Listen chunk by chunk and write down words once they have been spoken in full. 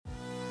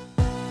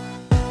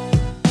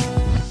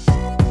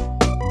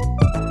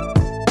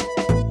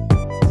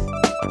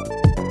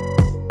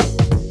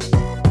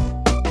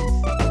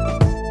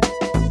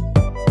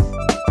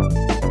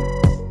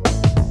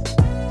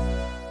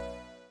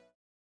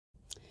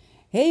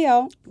Hey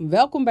y'all,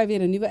 welkom bij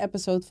weer een nieuwe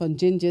episode van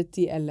Ginger,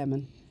 Tea and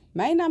Lemon.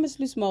 Mijn naam is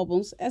Luus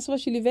Malbons en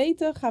zoals jullie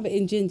weten gaan we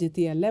in Ginger,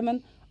 Tea and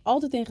Lemon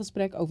altijd in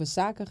gesprek over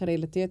zaken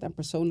gerelateerd aan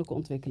persoonlijke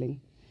ontwikkeling.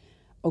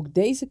 Ook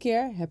deze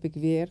keer heb ik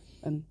weer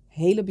een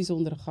hele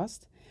bijzondere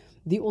gast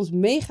die ons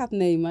mee gaat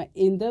nemen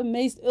in de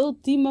meest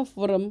ultieme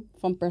vorm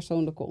van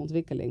persoonlijke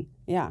ontwikkeling.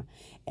 Ja,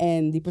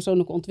 en die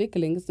persoonlijke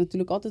ontwikkeling is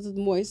natuurlijk altijd het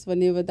mooist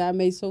wanneer we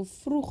daarmee zo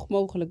vroeg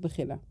mogelijk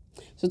beginnen.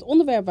 Dus het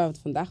onderwerp waar we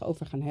het vandaag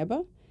over gaan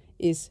hebben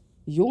is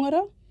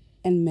jongeren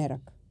en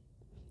merk.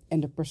 En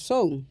de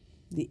persoon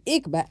die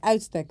ik bij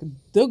uitstek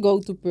de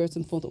go-to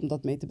person vond om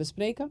dat mee te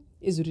bespreken,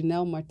 is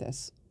Runell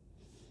Martes.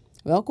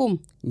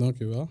 Welkom.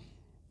 Dankjewel.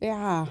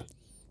 Ja,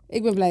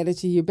 ik ben blij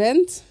dat je hier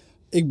bent.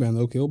 Ik ben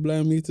ook heel blij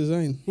om hier te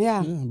zijn.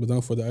 Ja.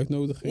 Bedankt voor de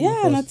uitnodiging.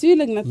 Ja,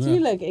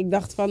 natuurlijk. Ja. Ik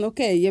dacht van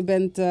oké, je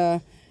bent...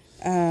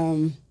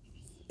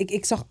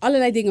 Ik zag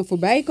allerlei dingen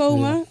voorbij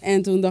komen. Ja.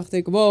 En toen dacht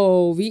ik,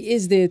 wow, wie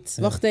is dit?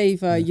 Ja. Wacht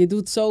even, ja. Je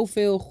doet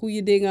zoveel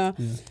goede dingen.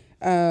 Ja.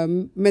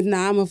 Met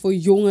name voor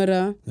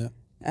jongeren.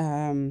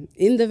 Ja.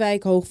 In de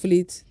wijk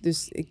Hoogvliet.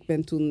 Dus ik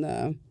ben toen...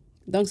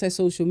 dankzij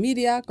social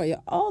media kan je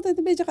altijd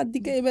een beetje gaan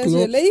dikken in mensen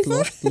je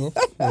leven.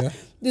 Klopt. Ja.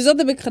 Dus dat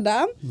heb ik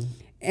gedaan. Ja.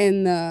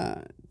 En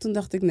toen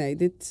dacht ik, nee,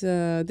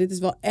 dit is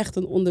wel echt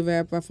een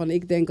onderwerp waarvan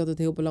ik denk dat het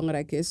heel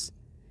belangrijk is.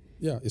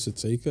 Ja, is het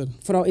zeker.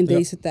 Vooral in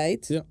deze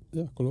tijd.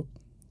 Ja,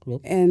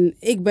 klopt. En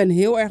ik ben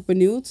heel erg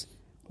benieuwd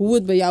hoe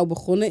het bij jou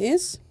begonnen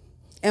is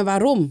en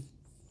waarom.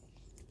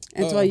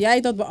 En terwijl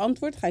jij dat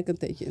beantwoordt, ga ik een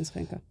theetje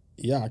inschenken.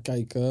 Ja,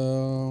 kijk,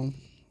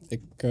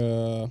 ik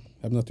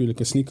heb natuurlijk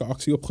een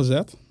sneakeractie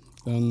opgezet.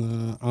 Een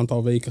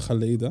aantal weken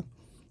geleden.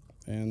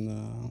 En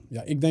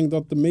ik denk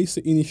dat de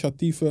meeste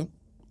initiatieven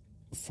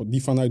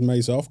die vanuit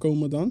mijzelf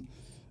komen dan,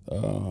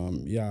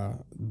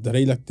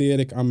 relateer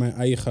ik aan mijn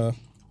eigen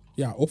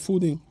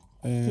opvoeding.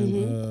 En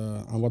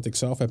aan wat ik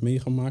zelf heb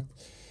meegemaakt.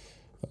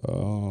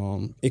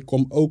 Ik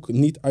kom ook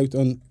niet uit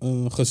een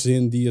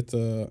gezin die het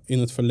in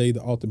het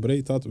verleden al te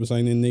breed had. We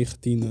zijn in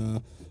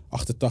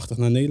 1988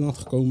 naar Nederland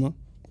gekomen.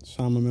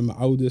 Samen met mijn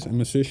ouders en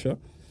mijn zusje.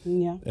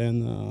 Ja. En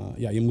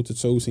je moet het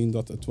zo zien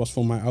dat het was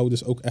voor mijn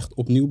ouders ook echt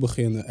opnieuw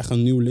beginnen. Echt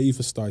een nieuw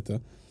leven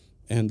starten.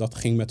 En dat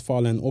ging met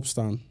vallen en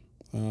opstaan.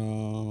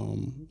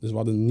 Dus we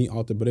hadden het niet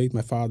al te breed.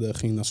 Mijn vader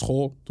ging naar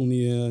school toen hij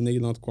in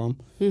Nederland kwam.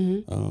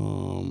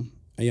 Mm-hmm.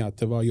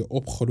 Terwijl je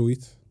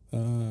opgroeit...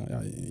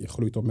 je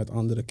groeit op met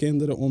andere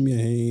kinderen om je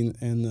heen.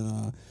 En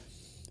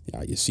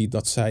je ziet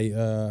dat zij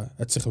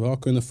het zich wel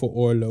kunnen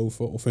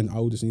veroorloven. Of hun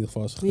ouders in ieder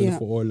geval zich kunnen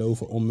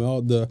veroorloven. Om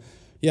wel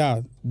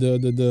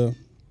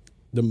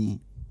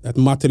het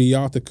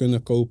materiaal te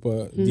kunnen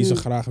kopen die ze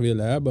graag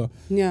willen hebben.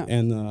 Ja.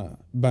 En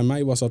bij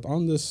mij was dat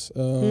anders.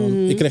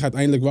 Ik kreeg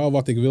uiteindelijk wel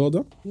wat ik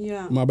wilde.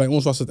 Ja. Maar bij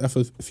ons was het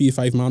even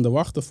 4-5 maanden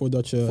wachten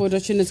voordat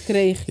je het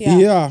kreeg.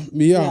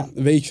 Ja,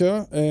 weet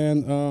je.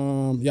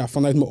 En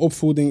vanuit mijn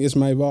opvoeding is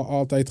mij wel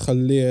altijd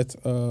geleerd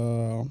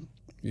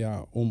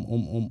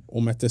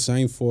om er te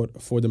zijn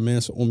voor de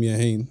mensen om je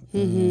heen.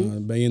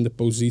 Ben je in de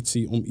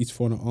positie om iets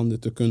voor een ander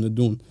te kunnen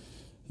doen,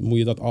 moet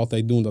je dat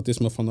altijd doen. Dat is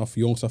me vanaf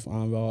jongs af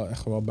aan wel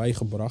echt wel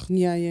bijgebracht.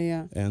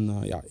 Ja. En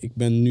ik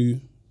ben nu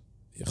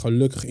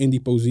gelukkig in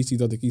die positie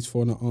dat ik iets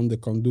voor een ander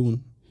kan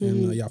doen.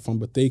 Mm-hmm. En van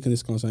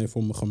betekenis kan zijn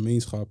voor mijn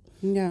gemeenschap.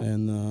 Ja.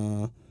 En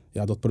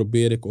dat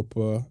probeer ik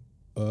op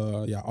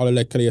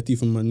allerlei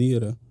creatieve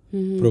manieren.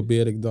 Mm-hmm.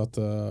 Probeer ik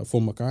dat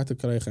voor elkaar te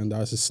krijgen. En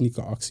daar is de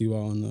sneakeractie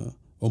wel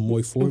een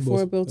mooi voorbeeld. Een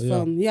voorbeeld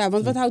van. Ja,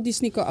 want wat houdt die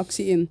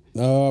sneakeractie in?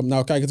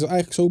 Kijk, het is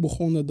eigenlijk zo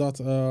begonnen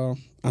dat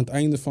aan het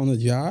einde van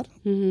het jaar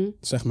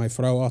zegt mijn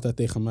vrouw altijd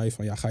tegen mij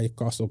van ga je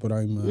kast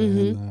opruimen.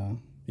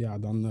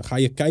 En dan ga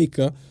je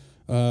kijken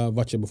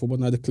wat je bijvoorbeeld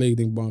naar de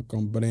kledingbank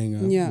kan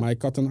brengen. Ja. Maar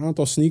ik had een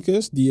aantal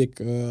sneakers die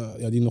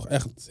die nog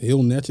echt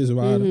heel netjes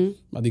waren,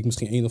 maar die ik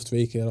misschien 1 of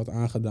 2 keer had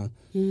aangedaan.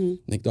 En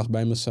ik dacht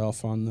bij mezelf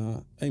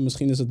van,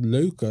 misschien is het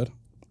leuker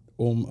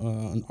om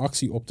een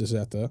actie op te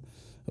zetten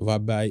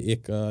waarbij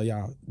ik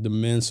de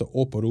mensen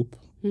oproep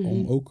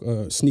om ook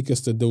sneakers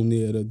te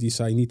doneren die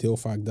zij niet heel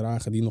vaak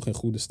dragen, die nog in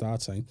goede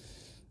staat zijn.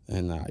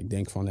 En ik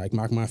denk van, ik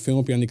maak maar een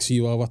filmpje en ik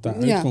zie wel wat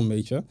daaruit komt,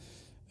 weet je.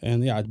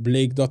 En het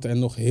bleek dat er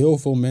nog heel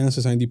veel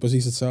mensen zijn die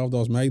precies hetzelfde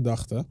als mij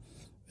dachten.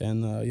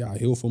 En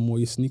heel veel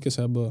mooie sneakers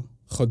hebben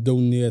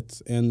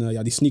gedoneerd.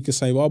 En die sneakers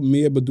zijn wel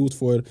meer bedoeld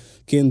voor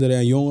kinderen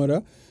en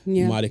jongeren.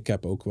 Ja. Maar ik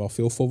heb ook wel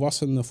veel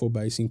volwassenen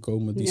voorbij zien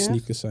komen die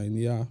sneakers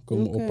zijn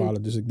komen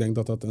ophalen. Dus ik denk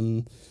dat dat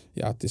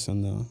het is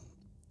een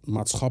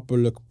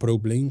maatschappelijk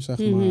probleem,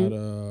 zeg maar.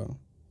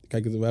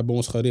 Kijk, we hebben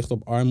ons gericht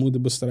op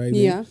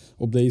armoedebestrijding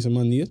op deze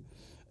manier.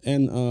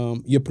 En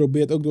je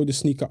probeert ook door de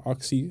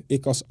sneakeractie,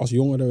 ik als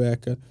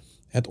jongerenwerker,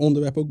 het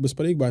onderwerp ook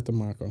bespreekbaar te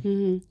maken.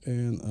 Mm-hmm.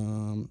 En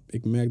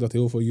ik merk dat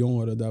heel veel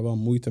jongeren daar wel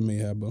moeite mee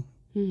hebben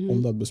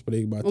om dat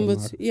bespreekbaar te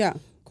maken. Ja,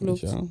 klopt.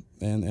 Ja?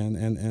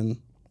 En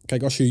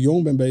kijk, als je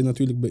jong bent, ben je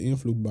natuurlijk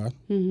beïnvloedbaar.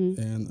 Mm-hmm.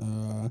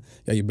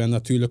 En je bent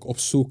natuurlijk op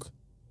zoek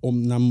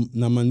om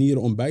naar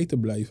manieren om bij te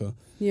blijven.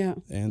 Ja.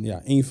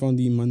 En een van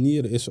die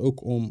manieren is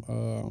ook om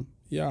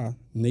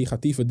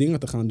negatieve dingen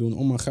te gaan doen,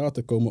 om aan geld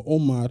te komen,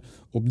 om maar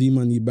op die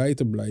manier bij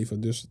te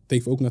blijven. Dus het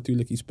heeft ook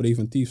natuurlijk iets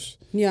preventiefs,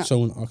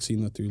 zo'n actie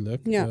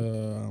natuurlijk. Ja.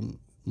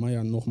 Maar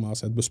ja,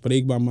 nogmaals, het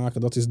bespreekbaar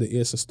maken, dat is de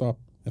eerste stap.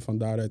 En van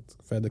daaruit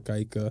verder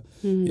kijken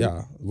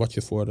wat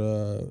je voor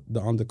de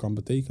ander kan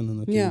betekenen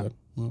natuurlijk.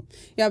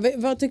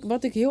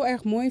 Wat ik heel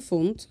erg mooi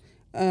vond,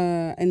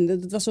 en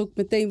dat was ook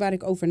meteen waar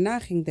ik over na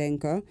ging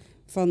denken,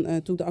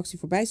 toen de actie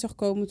voorbij zag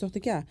komen, dacht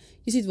ik,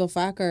 je ziet wel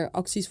vaker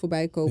acties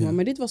voorbij komen.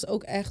 Maar dit was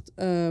ook echt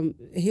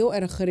heel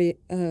erg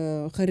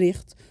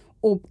gericht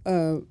op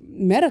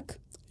merk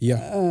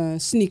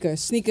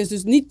sneakers. Sneakers,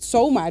 dus niet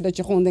zomaar dat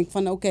je gewoon denkt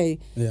van oké.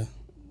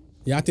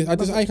 Ja,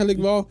 het is eigenlijk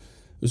wel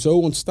zo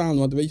ontstaan.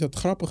 Want weet je wat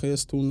grappig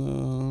is?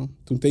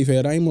 Toen TV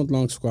Rijnmond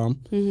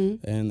langskwam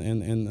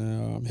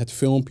en het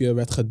filmpje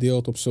werd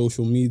gedeeld op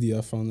social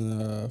media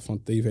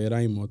van TV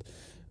Rijnmond,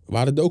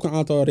 waren er ook een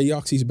aantal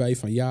reacties bij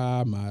van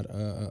maar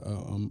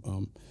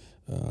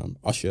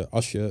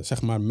als je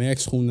zeg maar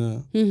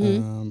merkschoenen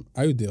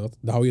uitdeelt,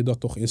 dan hou je dat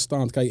toch in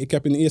stand. Kijk, ik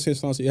heb in eerste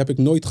instantie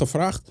nooit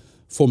gevraagd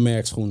voor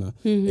merkschoenen.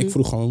 Ik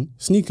vroeg gewoon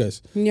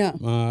sneakers. Ja.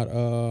 Maar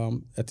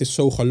het is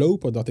zo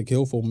gelopen dat ik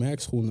heel veel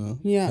merkschoenen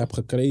heb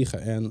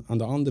gekregen. En aan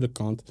de andere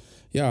kant,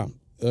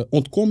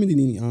 ontkom je er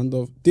niet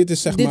aan. Dit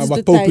is zeg maar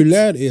wat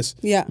populair is.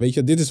 Ja. Weet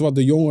je, dit is wat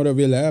de jongeren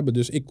willen hebben.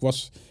 Dus ik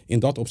was in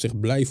dat opzicht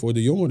blij voor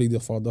de jongeren in ieder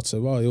geval, dat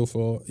ze wel heel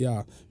veel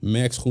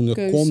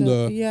merkschoenen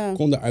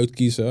konden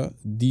uitkiezen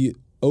die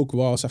ook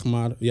wel, zeg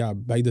maar,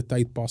 bij de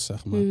tijd past,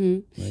 zeg maar.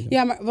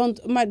 Ja,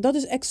 maar dat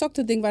is exact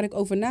het ding waar ik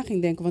over na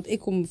ging denken. Want ik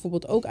kom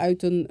bijvoorbeeld ook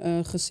uit een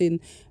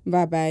gezin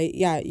waarbij,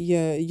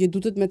 je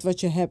doet het met wat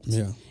je hebt.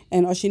 Ja.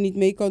 En als je niet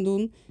mee kan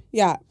doen,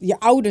 je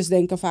ouders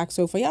denken vaak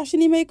zo van, als je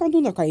niet mee kan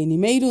doen, dan kan je niet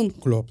meedoen.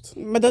 Klopt.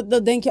 Maar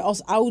dat denk je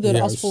als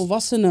ouder, als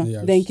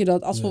volwassene, denk je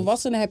dat. Als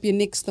volwassene heb je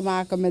niks te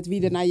maken met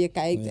wie er naar je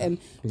kijkt en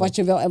wat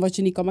je wel en wat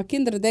je niet kan. Maar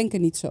kinderen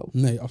denken niet zo.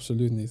 Nee,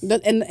 absoluut niet.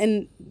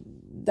 En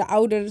de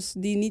ouders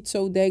die niet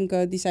zo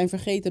denken, die zijn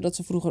vergeten dat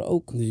ze vroeger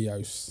ook...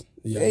 Juist.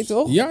 Weet je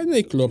toch? Ja,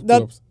 nee,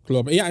 klopt.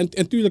 Ja,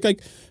 en tuurlijk,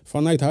 kijk,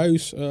 vanuit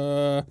huis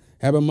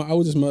hebben mijn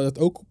ouders me het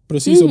ook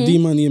precies op die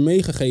manier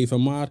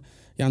meegegeven. Maar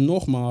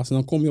nogmaals,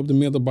 dan kom je op de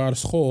middelbare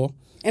school.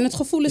 En het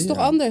gevoel is toch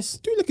anders?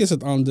 Tuurlijk is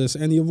het anders.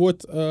 En je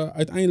wordt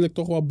uiteindelijk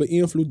toch wel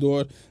beïnvloed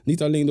door,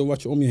 niet alleen door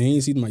wat je om je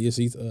heen ziet, maar je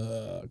ziet,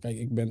 kijk,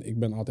 ik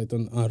ben altijd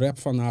een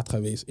rapfanaat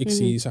geweest. Ik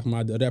zie, zeg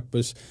maar, de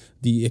rappers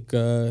die ik,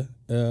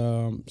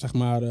 zeg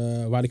maar,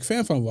 waar ik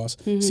fan van was,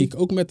 zie ik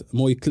ook met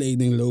mooie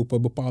kleding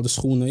lopen, bepaalde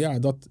schoenen. Ja,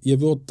 je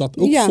wilt dat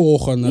ook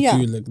volgen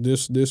natuurlijk. Ja.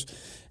 Dus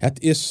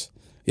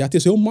het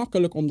is heel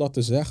makkelijk om dat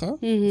te zeggen.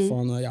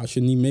 Van, als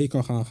je niet mee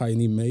kan gaan, ga je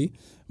niet mee.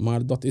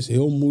 Maar dat is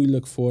heel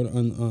moeilijk voor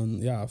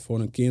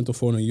een kind of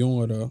voor een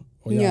jongere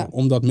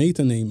om dat mee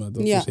te nemen.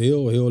 Dat is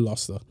heel, heel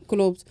lastig.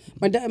 Klopt.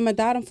 Maar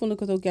daarom vond ik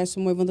het ook juist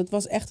zo mooi. Want het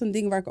was echt een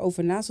ding waar ik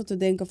over na zat te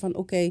denken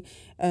van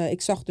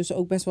ik zag dus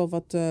ook best wel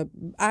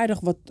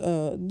wat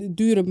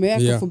dure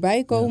merken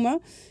voorbij komen.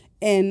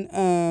 Ja. En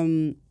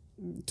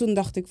toen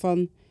dacht ik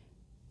van,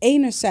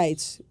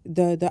 enerzijds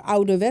de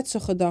ouderwetse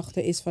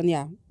gedachte is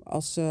van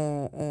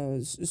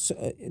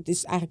het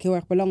is eigenlijk heel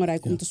erg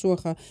belangrijk om te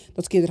zorgen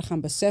dat kinderen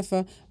gaan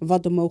beseffen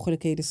wat de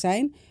mogelijkheden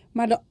zijn.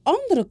 Maar de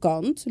andere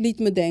kant liet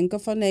me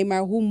denken van nee,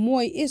 maar hoe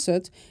mooi is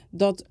het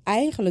dat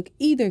eigenlijk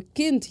ieder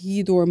kind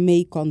hierdoor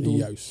mee kan doen.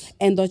 Juist.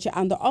 En dat je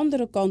aan de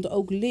andere kant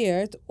ook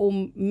leert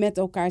om met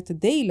elkaar te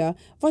delen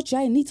wat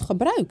jij niet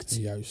gebruikt.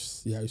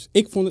 Juist.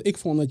 Ik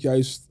vond het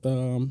juist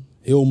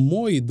heel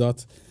mooi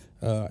dat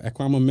er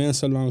kwamen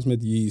mensen langs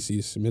met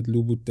Yeezys, met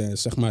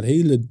Louboutins, zeg maar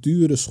hele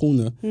dure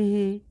schoenen.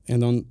 En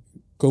dan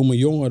komen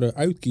jongeren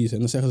uitkiezen en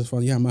dan zeggen ze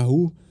van maar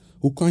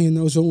hoe kan je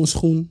nou zo'n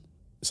schoen,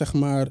 zeg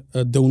maar,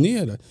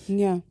 doneren?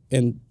 Ja.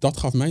 En dat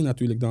gaf mij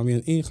natuurlijk dan weer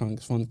een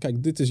ingang van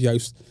kijk, dit is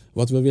juist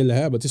wat we willen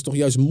hebben. Het is toch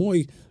juist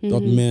mooi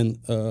dat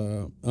men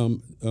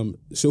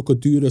zulke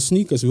dure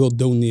sneakers wil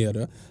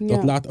doneren. Ja.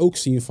 Dat laat ook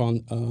zien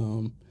van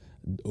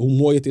hoe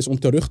mooi het is om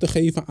terug te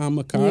geven aan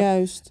elkaar.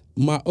 Juist.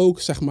 Maar ook,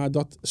 zeg maar,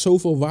 dat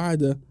zoveel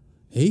waarde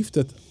heeft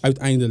het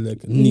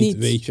uiteindelijk niet,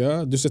 weet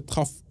je. Dus het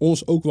gaf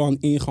ons ook wel een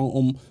ingang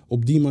om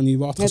op die manier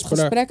wat het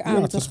gesprek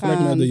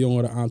met de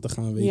jongeren aan te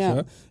gaan, weet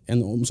je.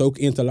 En om ze ook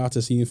in te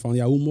laten zien van,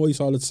 hoe mooi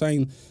zal het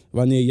zijn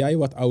wanneer jij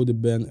wat ouder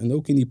bent en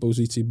ook in die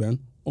positie bent,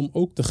 om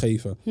ook te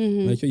geven.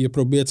 Weet je, je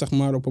probeert, zeg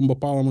maar, op een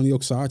bepaalde manier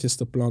ook zaadjes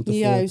te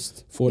planten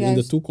voor in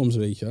de toekomst,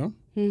 weet je.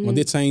 Want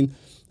dit zijn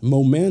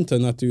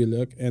momenten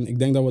natuurlijk. En ik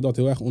denk dat we dat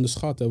heel erg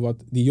onderschatten.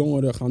 Want die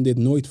jongeren gaan dit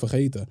nooit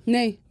vergeten.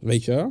 Nee.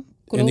 Weet je?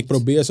 Klopt. En ik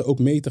probeer ze ook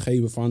mee te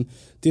geven van,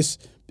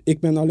 ik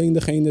ben alleen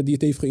degene die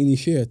het heeft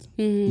geïnitieerd.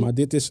 Maar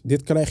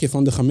dit krijg je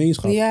van de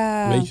gemeenschap.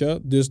 Ja. Weet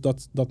je? Dus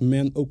dat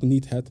men ook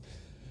niet het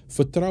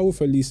vertrouwen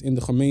verliest in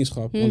de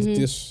gemeenschap. Want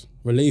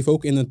we leven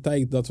ook in een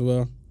tijd dat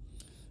we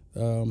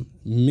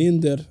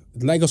minder...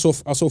 Het lijkt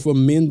alsof we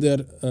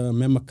minder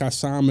met elkaar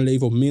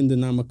samenleven of minder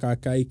naar elkaar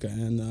kijken.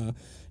 En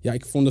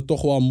ik vond het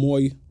toch wel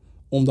mooi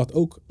om dat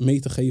ook mee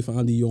te geven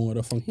aan die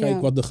jongeren. Van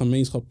kijk wat de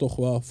gemeenschap toch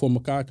wel voor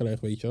elkaar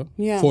krijgt, weet je.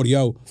 Ja.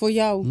 Voor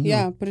jou.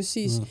 Ja,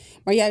 precies. Ja.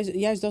 Maar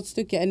juist dat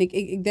stukje. En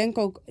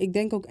ik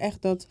denk ook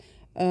echt dat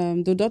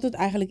doordat het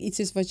eigenlijk iets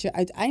is wat je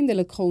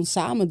uiteindelijk gewoon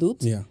samen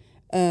doet,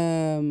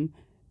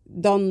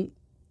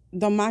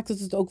 dan maakt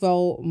het ook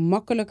wel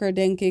makkelijker,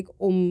 denk ik,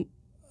 om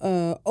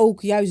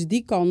ook juist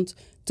die kant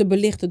te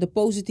belichten, de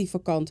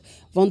positieve kant.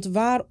 Want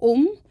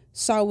waarom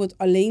zou het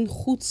alleen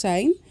goed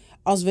zijn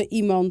als we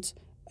iemand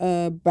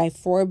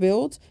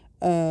bijvoorbeeld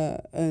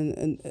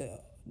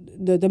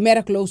de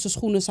merkloze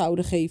schoenen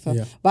zouden geven?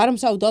 Ja. Waarom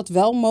zou dat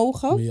wel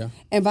mogen? Ja.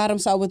 En waarom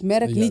zou het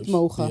merk niet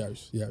mogen?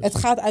 Juist. Het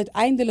gaat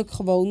uiteindelijk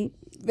gewoon,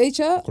 weet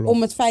je,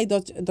 om het feit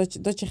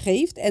dat je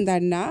geeft. En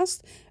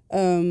daarnaast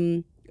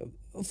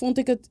vond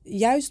ik het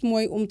juist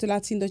mooi om te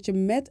laten zien dat je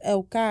met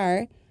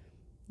elkaar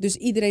dus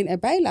iedereen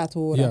erbij laat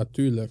horen. Ja,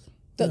 tuurlijk.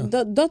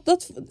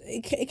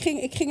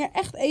 Ik ging er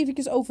echt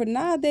eventjes over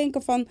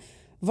nadenken van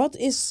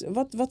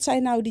wat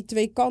zijn nou die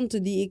twee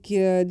kanten die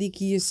ik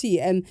hier zie.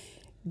 En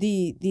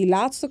die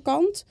laatste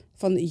kant,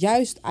 van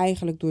juist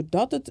eigenlijk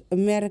doordat het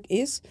een merk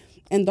is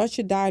en dat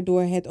je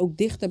daardoor het ook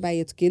dichter bij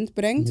het kind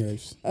brengt,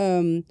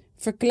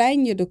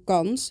 verklein je de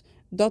kans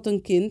dat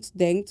een kind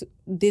denkt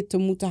dit te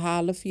moeten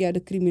halen via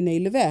de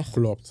criminele weg.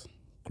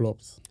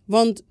 Klopt.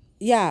 Want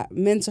ja,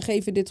 mensen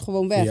geven dit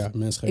gewoon weg. Ja,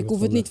 ik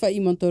hoef het niet van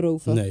iemand te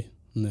roven.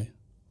 Nee,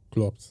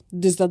 klopt.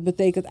 Dus dat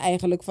betekent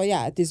eigenlijk van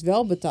het is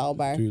wel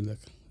betaalbaar. Tuurlijk,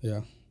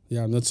 ja.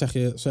 Ja, dat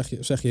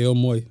zeg je heel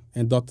mooi.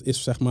 En dat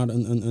is zeg maar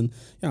een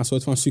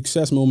soort van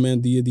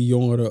succesmoment die je die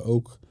jongeren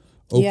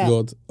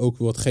ook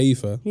wilt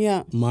geven.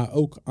 Ja. Maar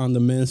ook aan de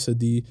mensen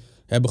die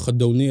hebben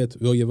gedoneerd,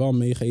 wil je wel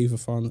meegeven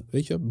van,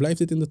 weet je, blijf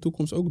dit in de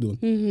toekomst ook doen.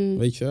 Mm-hmm.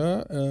 Weet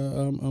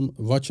je,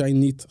 wat jij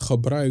niet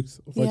gebruikt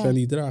of wat jij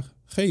niet draagt,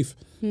 geef.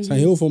 Mm-hmm. Er zijn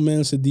heel veel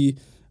mensen die,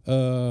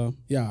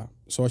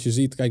 zoals je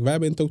ziet, kijk, wij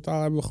hebben in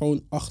totaal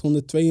gewoon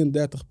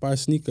 832 paar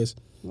sneakers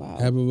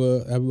hebben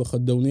we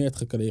gedoneerd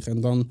gekregen.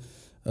 En dan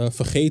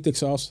vergeet ik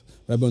zelfs,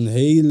 we hebben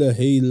een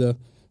hele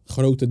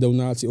grote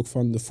donatie ook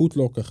van de Foot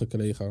Locker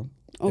gekregen.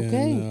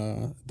 Okay.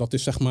 En dat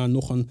is zeg maar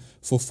nog een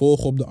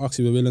vervolg op de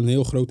actie. We willen een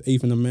heel groot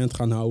evenement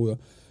gaan houden.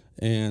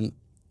 En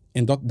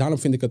daarom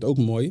vind ik het ook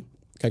mooi.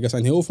 Kijk, er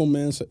zijn heel veel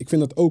mensen. Ik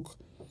vind dat ook,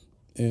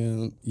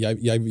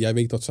 jij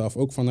weet dat zelf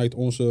ook vanuit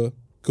onze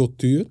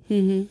cultuur,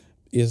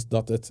 is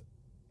dat het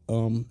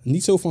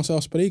niet zo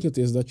vanzelfsprekend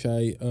is dat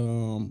jij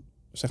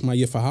zeg maar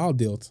je verhaal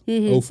deelt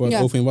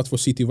over in wat voor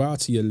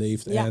situatie je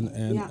leeft.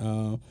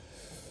 Ja.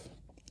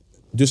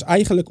 Dus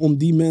eigenlijk om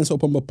die mensen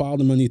op een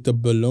bepaalde manier te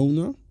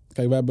belonen.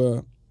 Kijk, we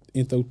hebben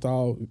in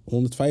totaal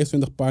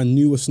 125 paar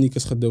nieuwe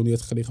sneakers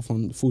gedoneerd gekregen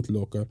van Foot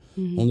Locker.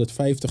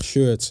 150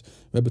 shirts. We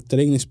hebben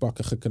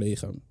trainingspakken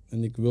gekregen.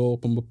 En ik wil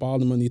op een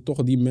bepaalde manier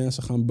toch die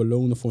mensen gaan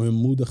belonen voor hun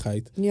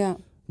moedigheid. Ja.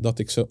 Dat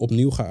ik ze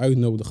opnieuw ga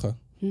uitnodigen.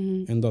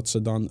 En dat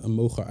ze dan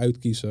mogen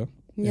uitkiezen.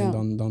 Ja.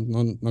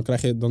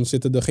 En dan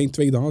zitten er geen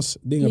tweedehands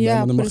dingen bij,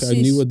 maar dan mag je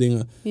uit nieuwe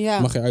dingen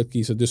mag je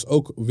uitkiezen. Dus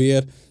ook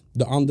weer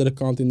de andere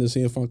kant in de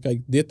zin van,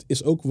 kijk, dit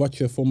is ook wat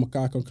je voor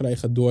elkaar kan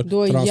krijgen door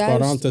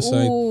transparant te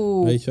zijn.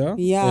 Weet je?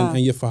 Ja.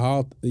 En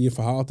je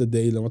verhaal te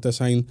delen. Want er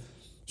zijn,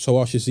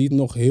 zoals je ziet,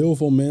 nog heel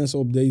veel mensen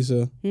op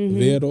deze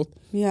wereld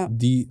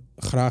die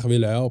graag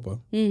willen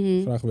helpen.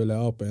 Graag willen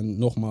helpen. En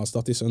nogmaals,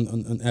 dat is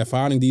een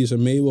ervaring die je ze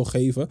mee wil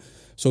geven,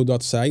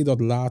 zodat zij dat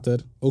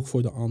later ook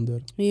voor de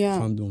ander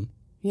gaan doen.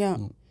 Ja,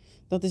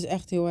 dat is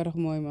echt heel erg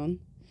mooi, man.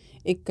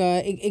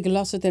 Ik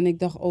las het en ik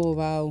dacht, oh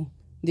wauw,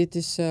 dit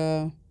is...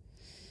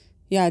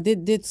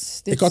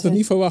 dit ik had het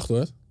niet verwacht,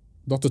 hoor.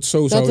 Dat het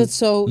zo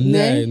zou...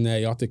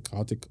 Nee,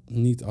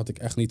 had ik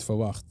echt niet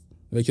verwacht.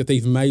 Weet je, het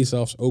heeft mij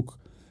zelfs ook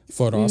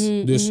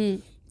verrast. Dus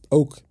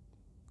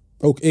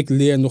ook ik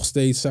leer nog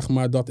steeds, zeg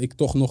maar, dat ik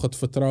toch nog het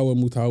vertrouwen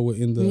moet houden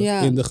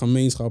in de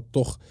gemeenschap.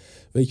 Toch,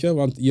 weet je,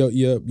 want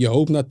je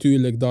hoopt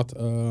natuurlijk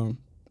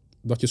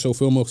dat je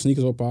zoveel mogelijk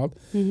sneakers ophaalt.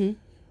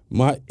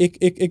 Maar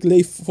ik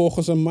leef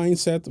volgens een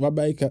mindset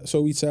waarbij ik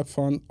zoiets heb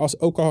van,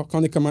 ook al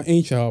kan ik er maar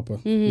eentje helpen,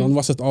 dan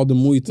was het al de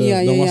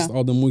moeite, was het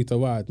al de moeite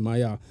waard. Maar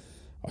ja,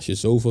 als je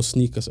zoveel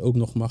sneakers ook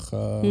nog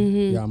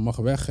mag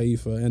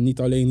weggeven, en niet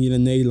alleen hier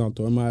in Nederland,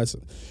 hoor, maar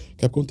ik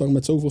heb contact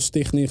met zoveel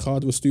stichtingen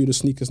gehad. We sturen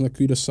sneakers naar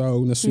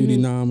Curaçao, naar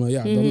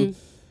Suriname.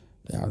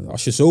 Dan,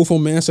 als je zoveel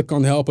mensen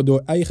kan helpen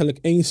door eigenlijk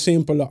één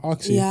simpele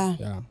actie,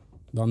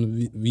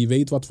 dan wie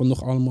weet wat we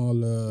nog allemaal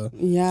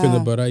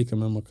kunnen bereiken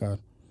met elkaar.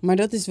 Maar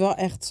dat is wel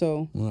echt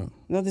zo. Ja.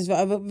 Dat is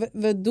wel,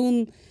 we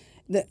doen...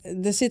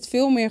 Er zit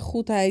veel meer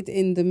goedheid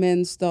in de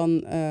mens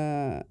dan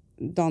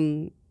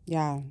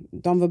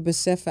we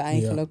beseffen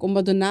eigenlijk. Ja.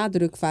 Omdat de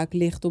nadruk vaak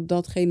ligt op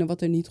datgene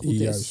wat er niet goed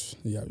is.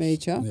 Juist.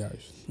 Weet je?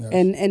 Juist.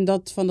 En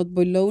dat van dat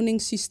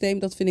beloningssysteem,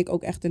 dat vind ik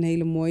ook echt een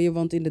hele mooie.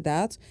 Want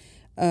inderdaad,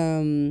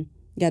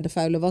 de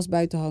vuile was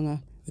buiten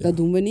hangen. Ja. Dat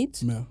doen we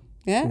niet.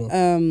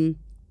 Ja,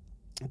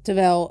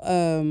 terwijl...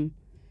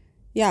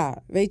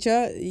 weet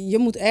je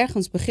moet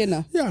ergens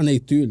beginnen. Ja,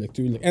 nee, tuurlijk.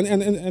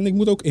 En ik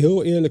moet ook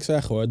heel eerlijk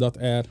zeggen, hoor, dat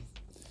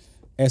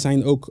er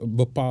zijn ook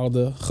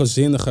bepaalde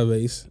gezinnen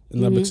geweest. En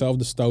dan heb ik zelf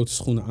de stoute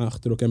schoenen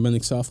aangetrokken en ben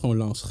ik zelf gewoon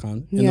langs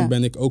gegaan. En dan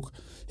ben ik ook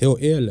heel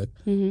eerlijk.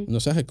 En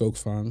dan zeg ik ook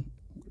van,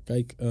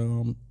 kijk,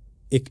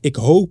 ik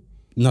hoop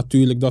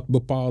natuurlijk dat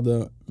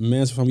bepaalde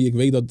mensen van wie ik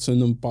weet dat ze in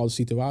een bepaalde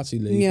situatie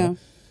leven,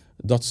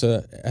 dat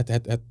ze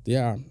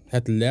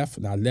het lef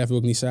wil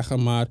ik niet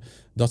zeggen, maar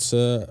dat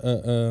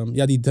ze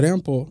die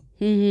drempel,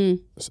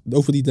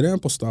 over die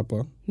drempel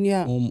stappen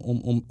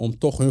om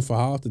toch hun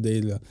verhaal te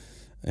delen.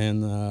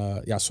 En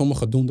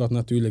sommigen doen dat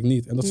natuurlijk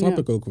niet. En dat snap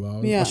ik ook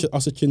wel. Ja.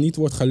 Als het je niet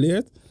wordt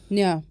geleerd,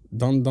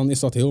 dan is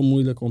dat heel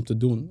moeilijk om te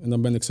doen. En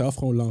dan ben ik zelf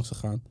gewoon langs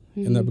gegaan.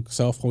 En dan heb ik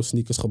zelf gewoon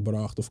sneakers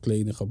gebracht of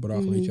kleding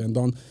gebracht, weet je. En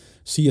dan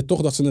zie je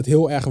toch dat ze het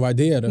heel erg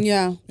waarderen.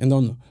 Ja. En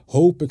dan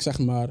hoop ik, zeg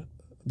maar,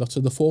 dat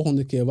ze de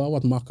volgende keer wel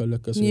wat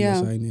makkelijker zullen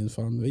zijn in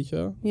van, weet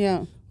je.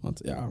 Ja.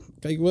 Want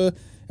kijk,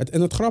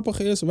 het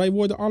grappige is, wij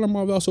worden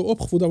allemaal wel zo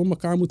opgevoed dat we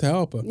elkaar moeten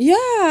helpen.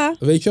 Ja.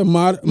 Weet je,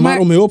 maar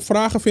om hulp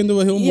vragen vinden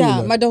we heel moeilijk.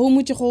 Ja, maar hoe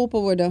moet je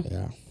geholpen worden?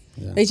 Ja.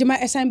 Weet je, maar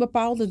er zijn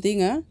bepaalde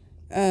dingen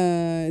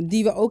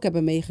die we ook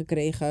hebben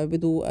meegekregen. Ik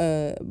bedoel,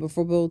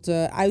 bijvoorbeeld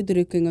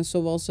uitdrukkingen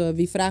zoals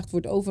wie vraagt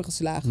wordt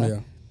overgeslagen.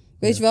 Ja.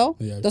 Weet je wel?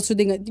 Juist. Dat soort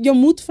dingen. Je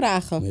moet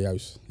vragen.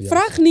 Juist.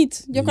 Vraag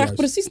niet. Je krijgt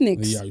precies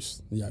niks.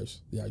 Juist.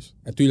 En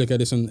natuurlijk,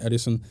 er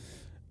is een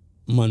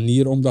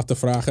manier om dat te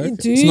vragen.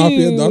 Tuurlijk. Snap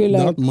je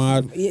dat?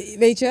 Maar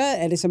weet je,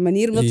 er is een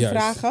manier om dat te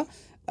vragen.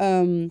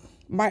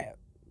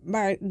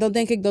 Maar dan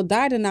denk ik dat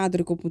daar de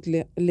nadruk op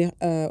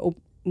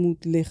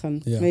moet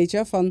liggen. Ja. Weet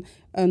je, van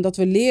dat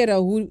we leren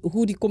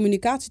hoe die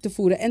communicatie te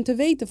voeren en te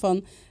weten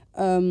van.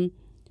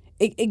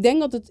 Ik denk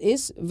dat het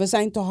is, we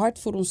zijn te hard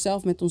voor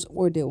onszelf met ons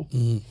oordeel.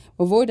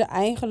 We worden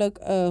eigenlijk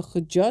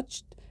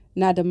gejudged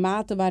naar de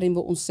mate waarin we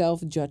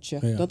onszelf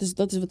judgen. Ja. Dat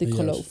is wat ik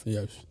geloof.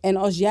 Juist. En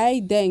als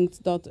jij denkt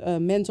dat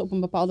mensen op een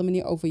bepaalde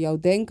manier over jou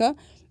denken,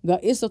 dan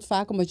is dat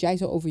vaak omdat jij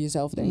zo over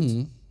jezelf denkt.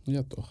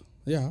 Ja, toch.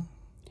 Ja.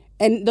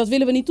 En dat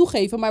willen we niet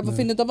toegeven, maar we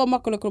vinden het dan wel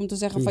makkelijker om te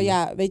zeggen van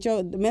weet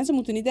je, de mensen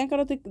moeten niet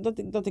denken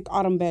dat ik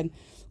arm ben.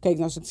 Kijk,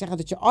 nou, ze zeggen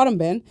dat je arm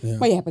bent,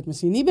 maar je hebt het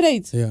misschien niet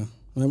breed. Ja.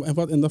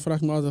 En dan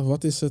vraag ik me af,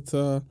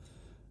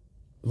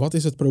 wat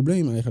is het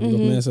probleem eigenlijk?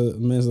 Dat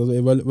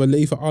mensen we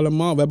leven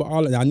allemaal, we hebben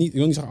alle, ik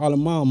wil niet zeggen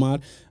allemaal, maar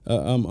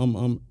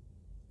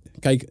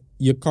kijk,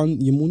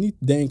 je moet niet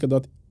denken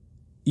dat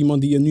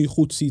iemand die je nu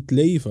goed ziet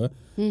leven,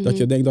 dat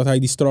je denkt dat hij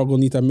die struggle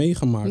niet heeft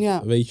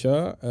meegemaakt, weet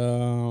je?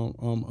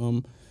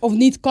 Of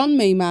niet kan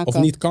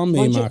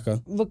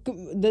meemaken.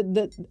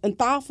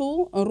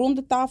 Een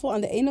ronde tafel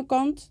aan de ene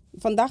kant.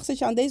 Vandaag zit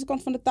je aan deze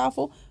kant van de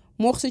tafel.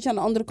 Morgen zit je aan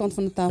de andere kant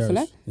van de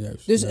tafel.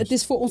 Juist. Het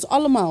is voor ons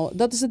allemaal.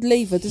 Dat is het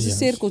leven. Het is een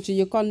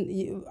cirkeltje.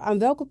 Aan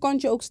welke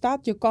kant je ook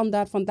staat, je kan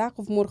daar vandaag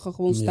of morgen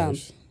gewoon staan.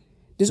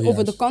 Dus of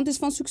het de kant is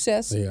van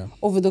succes,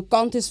 of het de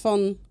kant is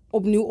van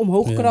opnieuw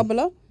omhoog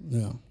krabbelen.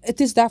 Ja. Het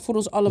is daar voor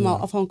ons allemaal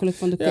afhankelijk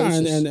van de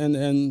keuzes. Ja,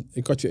 en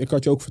ik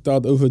had je ook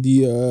verteld over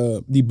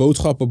die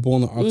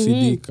boodschappenbonnenactie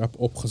die ik heb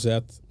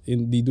opgezet.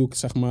 Die doe ik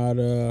zeg maar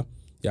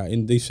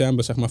in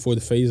december zeg maar voor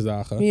de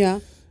feestdagen. Ja.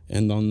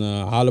 En dan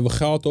halen we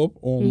geld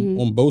op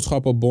om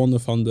boodschappenbonnen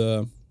van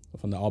de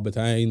Albert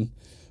Heijn,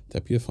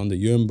 van de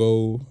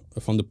Jumbo,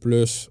 van de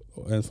Plus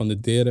en van de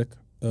Dirk.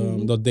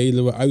 Dat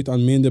delen we uit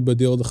aan minder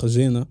bedeelde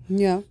gezinnen.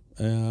 Ja.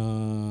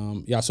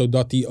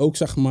 Zodat die ook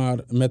zeg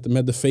maar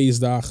met de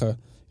feestdagen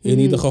in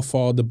ieder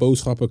geval de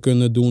boodschappen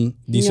kunnen doen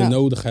die ze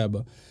nodig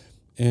hebben.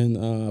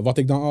 En wat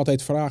ik dan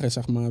altijd vraag is,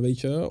 zeg maar, weet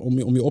je,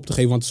 om je op te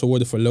geven, want ze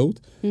worden verloot.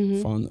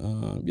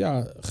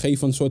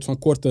 Geef een soort van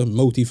korte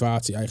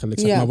motivatie eigenlijk.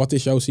 Zeg maar, wat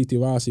is jouw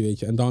situatie, weet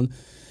je? En dan,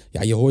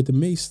 je hoort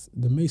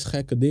de meest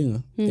gekke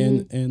dingen.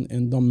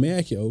 En dan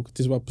merk je ook, het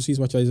is precies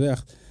wat jij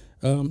zegt.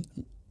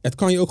 Het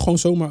kan je ook gewoon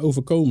zomaar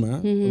overkomen.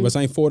 Hè? We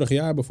zijn vorig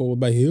jaar bijvoorbeeld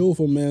bij heel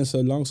veel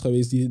mensen langs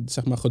geweest die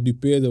zeg maar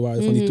gedupeerd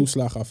waren van die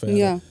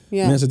toeslagenaffaire.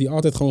 Mensen die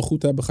altijd gewoon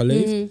goed hebben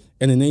geleefd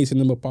en ineens in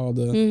een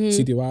bepaalde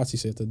situatie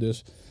zitten.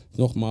 Dus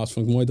nogmaals,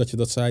 vond ik mooi dat je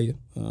dat zei.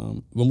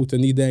 We moeten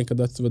niet denken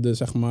dat we er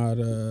zeg maar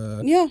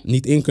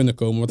niet in kunnen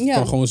komen. Want het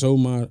kan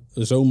gewoon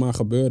zomaar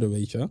gebeuren,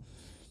 weet je.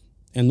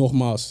 En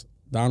nogmaals,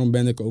 daarom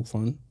ben ik ook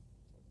van,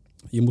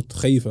 je moet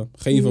geven.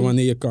 Geven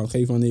wanneer je kan.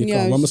 Geven wanneer je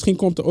kan. Maar misschien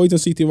komt er ooit een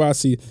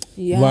situatie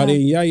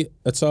waarin jij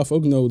het zelf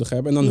ook nodig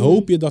hebt. En dan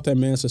hoop je dat er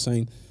mensen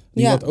zijn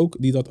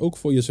die dat ook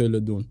voor je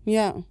zullen doen.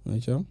 Ja,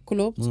 weet je?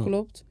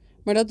 Klopt.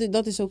 Maar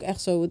dat is ook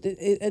echt zo.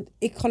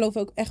 Ik geloof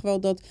ook echt wel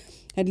dat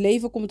het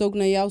leven komt ook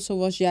naar jou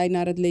zoals jij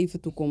naar het leven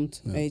toe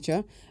komt. Ja. Weet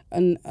je?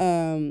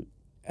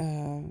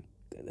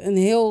 Een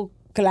heel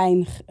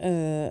klein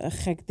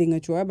gek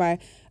dingetje hoor. Maar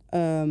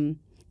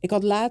ik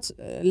had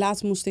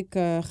laatst moest ik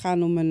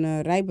gaan om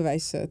mijn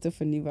rijbewijs te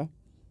vernieuwen.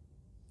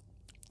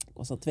 Ik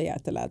was al 2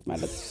 jaar te laat, maar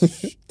dat...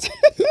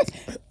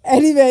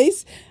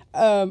 Anyways,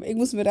 ik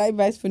moest mijn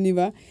rijbewijs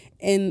vernieuwen.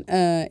 En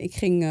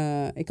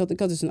ik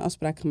had dus een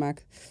afspraak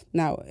gemaakt.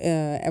 Nou,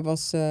 er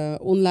was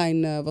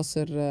online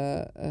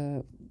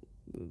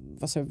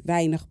was er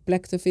weinig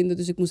plek te vinden.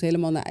 Dus ik moest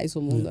helemaal naar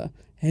IJsselmonde.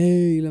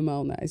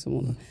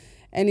 Ja.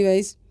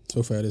 Anyways...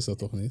 Zover is dat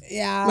toch niet?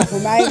 Ja,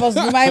 voor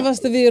mij was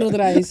de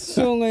wereldreis.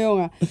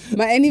 Jongen.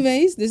 Maar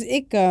anyways, dus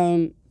ik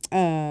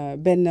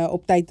ben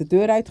op tijd de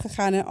deur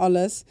uitgegaan en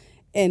alles.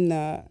 En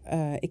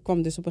ik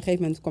kwam dus op een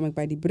gegeven moment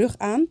bij die brug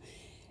aan.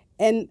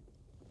 En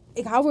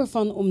ik hou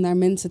ervan om naar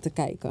mensen te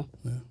kijken.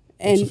 Ja.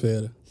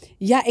 Observeren.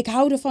 Ja, ik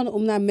hou ervan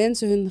om naar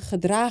mensen hun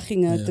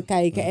gedragingen te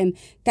kijken. En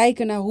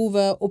kijken naar hoe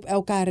we op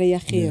elkaar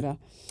reageren.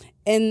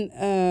 En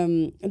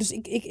dus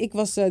ik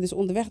was dus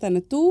onderweg daar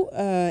naartoe.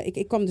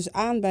 Ik kwam dus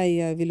aan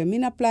bij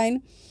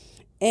Wilhelminaplein.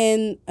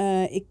 En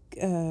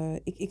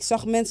ik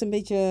zag mensen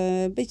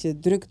een beetje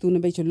druk doen,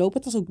 een beetje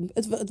lopen.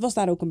 Het was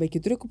daar ook een beetje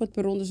druk op het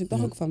perron. Dus ik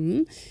dacht ook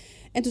van...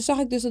 En toen zag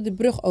ik dus dat de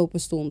brug open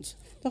stond.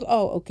 Ik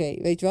dacht, oké,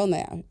 weet je wel.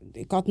 Nou ja,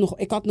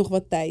 ik had nog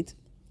wat tijd.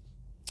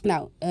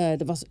 Nou,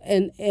 er was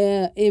een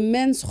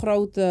immens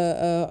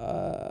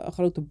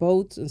grote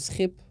boot, een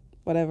schip,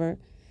 whatever.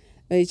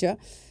 Weet je.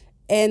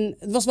 En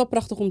het was wel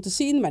prachtig om te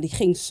zien, maar die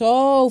ging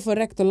zo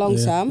verrekte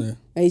langzaam. Ja.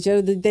 Weet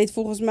je, die deed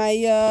volgens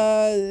mij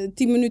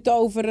 10 minuten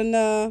over een,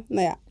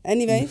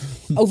 anyway,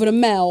 over een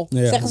mijl.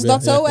 Ja, zeggen ze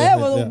dat zo, hè?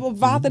 Want op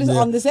water is het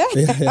anders, hè?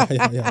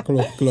 Ja,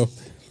 klopt.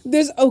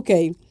 Dus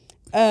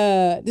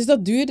dus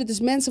dat duurde. Dus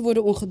mensen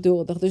worden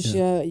ongeduldig. Dus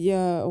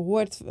je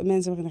hoort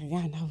mensen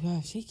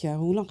zeggen, shit,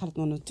 hoe lang gaat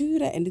het nog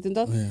duren? En dit en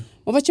dat. Ja.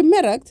 Maar wat je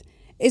merkt,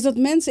 is dat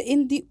mensen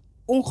in die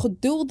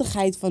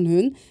ongeduldigheid van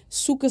hun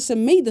zoeken ze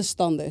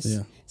medestanders.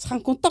 Ja. Ze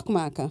gaan contact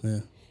maken.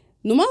 Ja.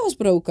 Normaal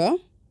gesproken,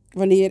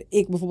 wanneer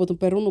ik bijvoorbeeld een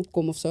perron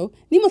opkom of zo,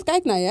 niemand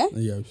kijkt naar je. Hè?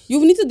 Juist. Je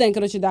hoeft niet te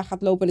denken dat je daar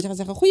gaat lopen en dat je gaat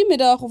zeggen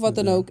goedemiddag of wat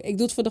dan ook. Ik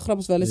doe het voor de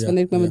grapjes wel eens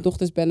wanneer ik met mijn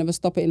dochters ben en we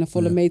stappen in een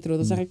volle metro.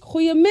 Dan zeg ik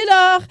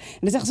goedemiddag. En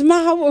dan zeggen ze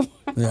maar hou op.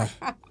 Ja.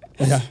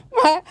 Ja.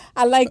 Maar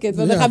I like it.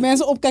 Want dan gaan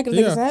mensen opkijken en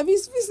denken ze, wie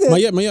is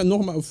dit? Maar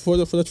nogmaals,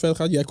 voordat je verder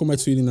gaat, jij komt uit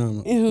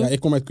Suriname. Ja, ik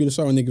kom uit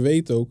Curaçao en ik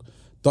weet ook,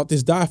 dat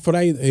is daar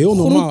vrij heel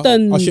normaal.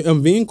 Groeten. Als je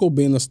een winkel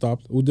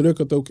binnenstapt, hoe druk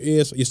het ook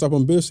is, je stapt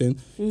een bus in,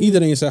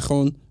 iedereen zegt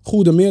gewoon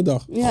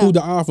goedemiddag,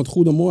 goedenavond,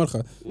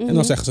 goedemorgen. En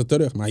dan zeggen ze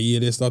terug. Maar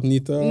hier is dat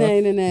niet...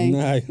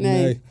 Nee.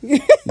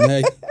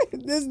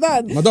 Dus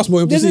dat. Maar dat is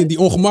mooi om te zien, die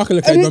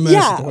ongemakkelijkheid bij mensen.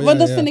 Ja, want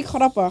dat vind ik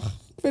grappig.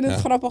 Ik vind het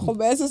grappig om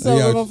mensen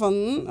zo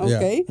van,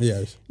 oké.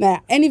 Juist. Nou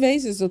ja,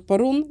 anyways, dus dat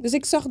perron. Dus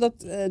ik zag dat,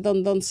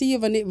 dan zie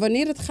je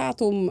wanneer het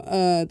gaat om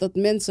dat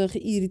mensen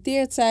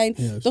geïrriteerd zijn,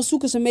 dan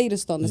zoeken ze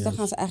medestanders. Dan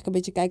gaan ze eigenlijk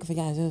een beetje kijken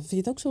van, vind je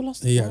het ook zo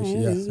lastig? Ja.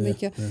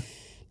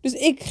 Dus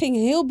ik ging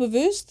heel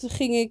bewust,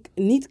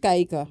 niet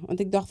kijken. Want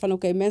ik dacht van,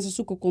 oké, mensen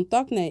zoeken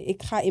contact. Nee,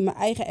 ik ga in mijn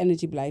eigen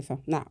energy blijven.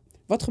 Nou,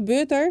 wat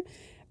gebeurt er?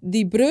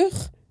 Die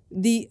brug,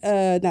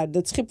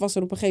 dat schip was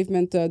er op een gegeven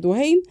moment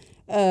doorheen.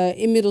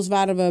 Inmiddels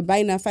waren we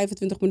bijna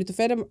 25 minuten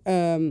verder.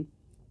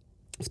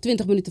 Of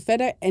 20 minuten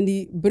verder. En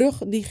die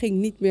brug die ging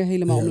niet meer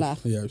helemaal omlaag.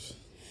 Juist.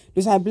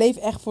 Dus hij bleef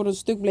echt voor een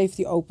stuk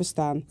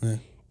openstaan. Ja.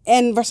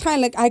 En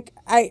waarschijnlijk,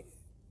 hij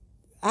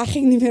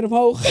ging niet meer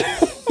omhoog.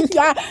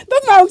 Ja,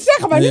 dat wou ik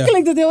zeggen, maar nu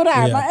klinkt het heel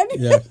raar. Maar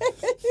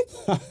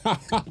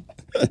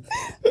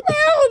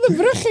de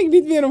brug ging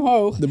niet meer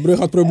omhoog. De brug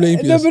had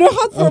probleempjes. De brug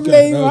had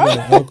problemen.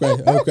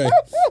 Oké.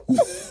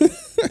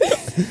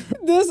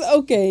 Dus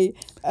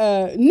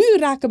nu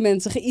raken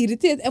mensen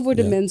geïrriteerd en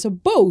worden mensen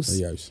boos.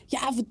 Juist.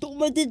 Ja,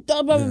 verdomme, dit,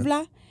 dat, bla, bla,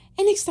 bla.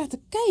 En ik sta te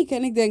kijken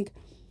en ik denk,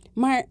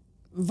 maar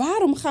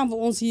waarom gaan we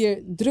ons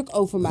hier druk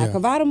over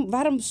maken? Ja.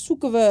 Waarom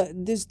zoeken we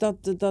dus dat...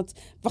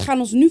 We gaan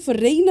ons nu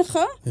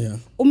verenigen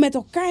om met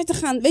elkaar te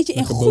gaan, weet je,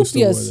 in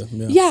groepjes.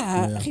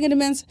 Gingen de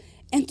mensen...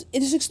 En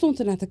dus ik stond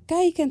ernaar te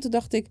kijken en toen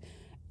dacht ik,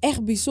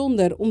 echt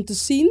bijzonder om te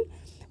zien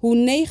hoe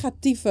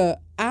negatieve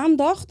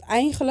aandacht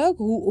eigenlijk,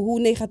 hoe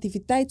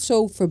negativiteit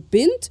zo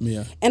verbindt.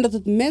 Ja. En dat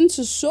het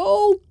mensen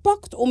zo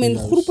pakt om in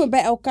groepen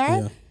bij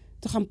elkaar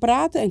te gaan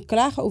praten en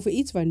klagen over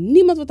iets waar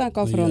niemand wat aan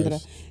kan veranderen.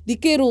 Die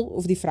kerel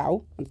of die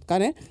vrouw, dat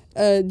kan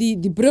hè,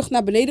 die brug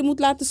naar beneden moet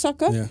laten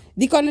zakken,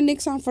 die kan er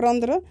niks aan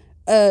veranderen.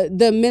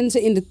 De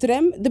mensen in de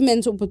tram, de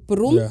mensen op het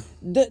perron. Ja.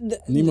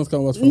 Niemand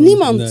kan wat veranderen.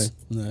 Niemand.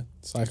 Nee. Het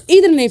is eigenlijk...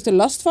 Iedereen heeft er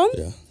last van,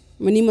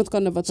 maar niemand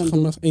kan er wat aan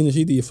doen. Het is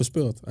energie die je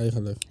verspilt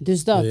eigenlijk.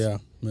 Dus dat. Ja.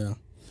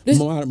 Dus...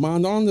 Maar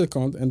aan de andere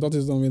kant, en dat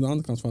is dan weer de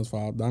andere kant van het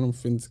verhaal, daarom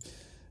vind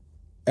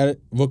ik,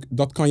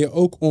 dat kan je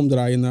ook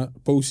omdraaien naar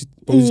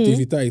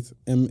positiviteit.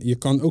 En je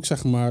kan ook,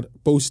 zeg maar,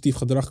 positief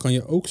gedrag kan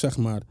je ook, zeg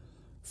maar,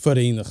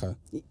 verenigen.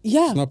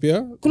 Ja, snap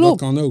je? Klopt.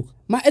 Dat kan ook.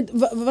 Maar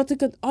wat ik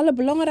het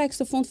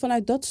allerbelangrijkste vond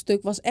vanuit dat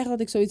stuk was echt dat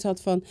ik zoiets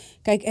had van,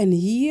 kijk, en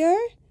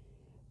hier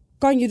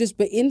kan je dus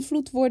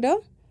beïnvloed worden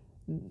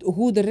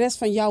hoe de rest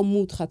van jouw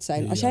moed gaat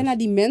zijn. Als jij naar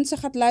die mensen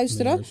gaat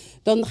luisteren,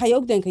 dan ga je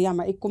ook denken, ja,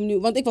 maar ik kom nu...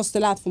 Want ik was te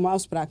laat voor mijn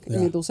afspraak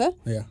inmiddels, hè?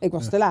 Ja. Ik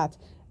was te laat.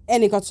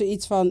 En ik had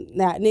zoiets van...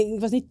 ik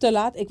was niet te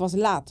laat, ik was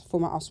laat voor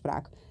mijn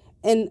afspraak.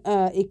 En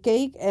ik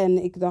keek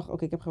en ik dacht,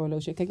 oké, ik heb geen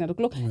horloge. Ik keek naar de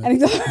klok en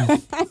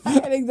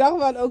ik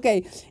dacht van,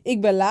 oké,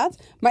 ik ben laat.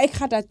 Maar ik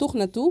ga daar toch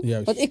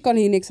naartoe, want ik kan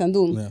hier niks aan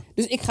doen. Ja.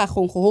 Dus ik ga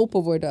gewoon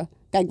geholpen worden.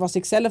 Kijk, was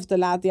ik zelf te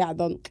laat, ja,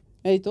 dan...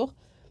 Weet je toch?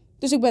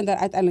 Dus ik ben daar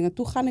uiteindelijk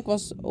naartoe gegaan. Ik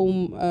was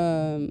om...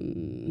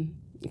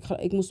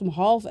 ik moest om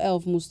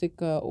 10:30 moest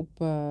ik op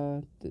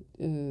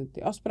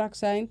de afspraak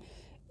zijn.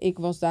 Ik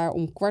was daar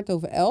om 11:15.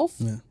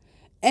 Ja.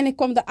 En ik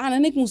kwam daar aan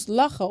en ik moest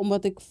lachen,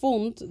 omdat ik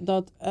vond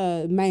dat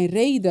mijn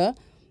reden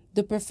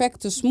de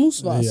perfecte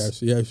smoes was.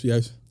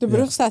 Juist. De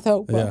brug staat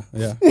open.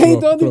 Ja.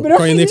 Die brug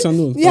Kan je niks aan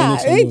doen. Toch?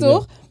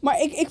 Ja.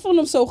 Maar ik vond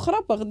hem zo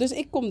grappig. Dus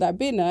ik kom daar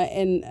binnen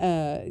en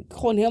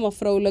gewoon helemaal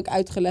vrolijk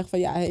uitgelegd van...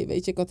 Ja, hey,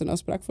 weet je, ik had een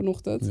afspraak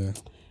vanochtend.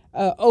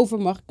 Ja.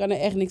 Overmorgen, ik kan er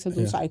echt niks aan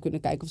doen. Zou je kunnen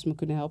kijken of ze me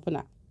kunnen helpen?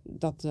 Nou,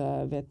 dat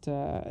werd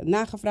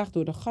nagevraagd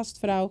door de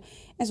gastvrouw.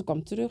 En ze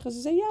kwam terug en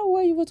ze zei... Ja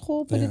hoor, je wordt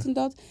geholpen, dit en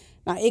dat.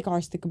 Nou, ik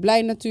hartstikke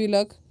blij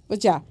natuurlijk.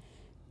 Want ja,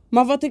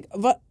 maar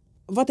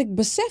wat ik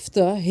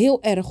besefte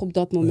heel erg op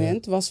dat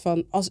moment was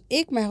van... Als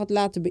ik mij had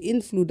laten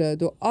beïnvloeden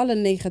door alle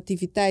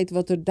negativiteit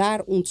wat er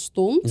daar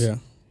ontstond... Ja.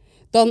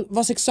 Dan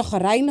was ik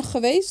chagrijnig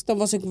geweest. Dan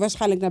was ik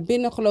waarschijnlijk naar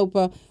binnen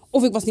gelopen.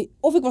 Of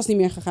ik was niet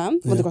meer gegaan,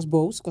 want ik was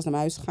boos. Ik was naar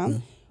mijn huis gegaan. Ja.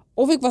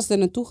 Of ik was er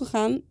naartoe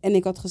gegaan en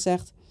ik had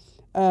gezegd...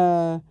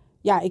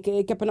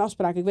 ik heb een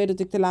afspraak. Ik weet dat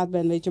ik te laat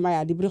ben, weet je. Maar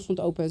ja, die brug stond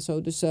open en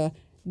zo. Dus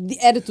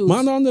die attitude. Maar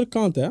aan de andere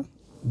kant, hè.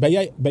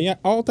 Ben jij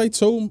altijd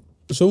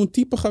zo'n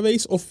type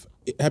geweest? Of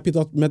heb je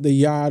dat met de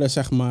jaren,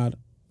 zeg maar,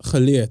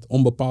 geleerd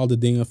om bepaalde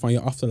dingen van je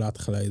af te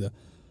laten glijden?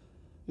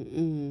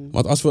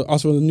 Want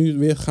als we het nu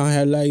weer gaan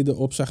herleiden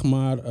op, zeg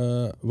maar,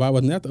 waar we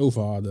het net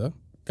over hadden.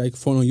 Kijk,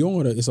 voor een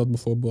jongere is dat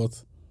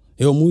bijvoorbeeld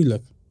heel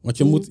moeilijk. Want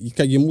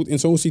je moet in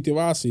zo'n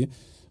situatie,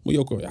 moet je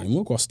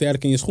ook wel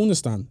sterk in je schoenen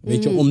staan.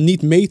 Weet je, om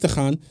niet mee te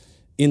gaan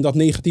in dat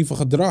negatieve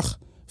gedrag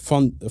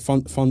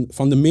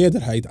van de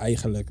meerderheid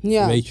eigenlijk.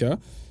 Ja. Weet je.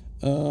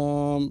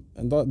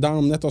 En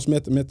daarom net als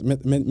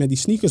met die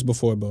sneakers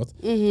bijvoorbeeld.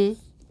 Mm-hmm.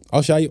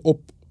 Als jij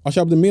op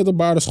de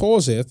middelbare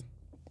school zit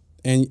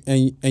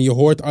en je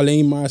hoort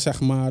alleen maar,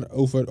 zeg maar,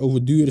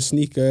 over dure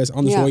sneakers,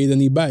 anders hoor je er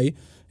niet bij.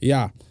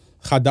 Ja,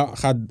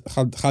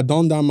 ga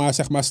dan daar maar,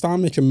 zeg maar, staan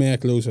met je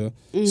merkloze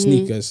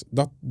sneakers.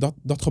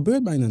 Dat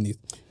gebeurt bijna niet.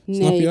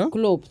 Snap je? Nee,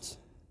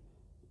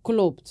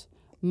 klopt.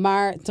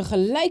 Maar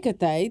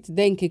tegelijkertijd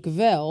denk ik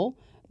wel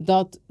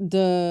dat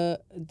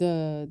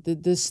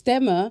de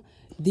stemmen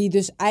die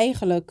dus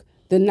eigenlijk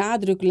de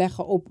nadruk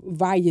leggen op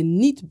waar je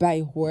niet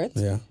bij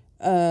hoort,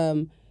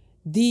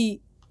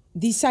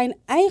 die zijn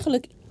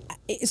eigenlijk,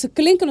 ze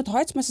klinken het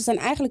hardst, maar ze zijn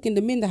eigenlijk in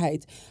de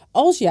minderheid.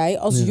 Als jij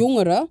als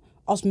jongere,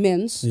 als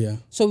mens,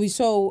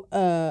 sowieso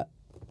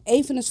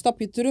even een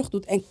stapje terug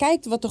doet en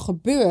kijkt wat er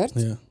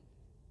gebeurt,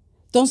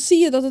 dan zie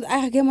je dat het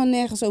eigenlijk helemaal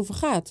nergens over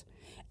gaat.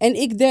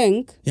 En ik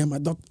denk... Ja, maar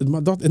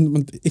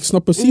ik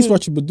snap precies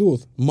wat je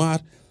bedoelt.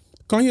 Maar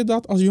kan je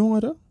dat als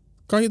jongere?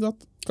 Kan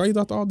je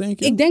dat al, denk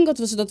je? Ik denk dat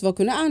we ze dat wel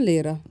kunnen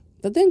aanleren.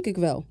 Dat denk ik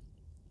wel.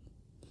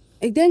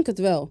 Ik denk het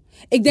wel.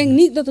 Ik denk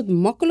niet dat het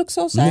makkelijk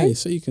zal zijn. Nee,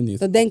 zeker niet.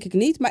 Dat denk ik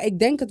niet, maar ik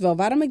denk het wel.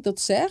 Waarom ik dat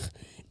zeg,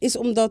 is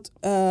omdat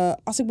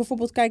als ik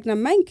bijvoorbeeld kijk naar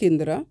mijn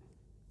kinderen,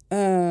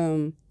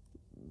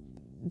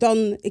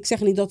 dan, ik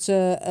zeg niet dat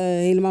ze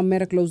helemaal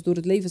merkloos door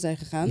het leven zijn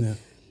gegaan,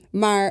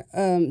 maar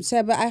ze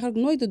hebben eigenlijk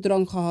nooit de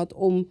drang gehad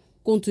om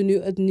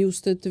continu het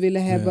nieuwste te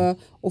willen hebben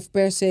of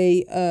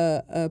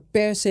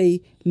per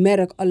se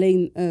merk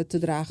alleen te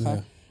dragen.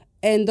 Ja.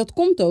 En dat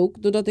komt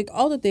ook doordat ik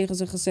altijd tegen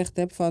ze gezegd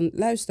heb van,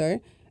 luister,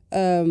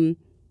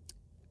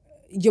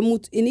 je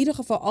moet in ieder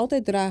geval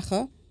altijd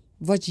dragen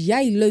wat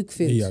jij leuk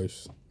vindt.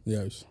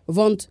 Juist.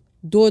 Want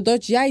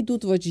doordat jij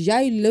doet wat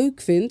jij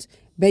leuk vindt,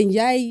 ben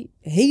jij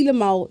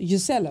helemaal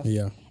jezelf.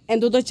 Ja. En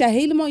doordat jij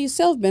helemaal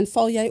jezelf bent,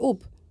 val jij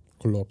op.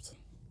 Klopt.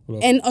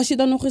 En als je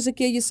dan nog eens een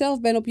keer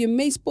jezelf bent op je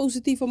meest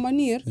positieve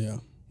manier,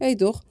 weet je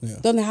toch? Ja.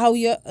 Dan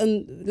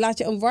laat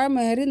je een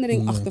warme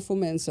herinnering achter voor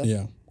mensen.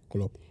 Ja,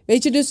 klopt.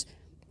 Weet je, dus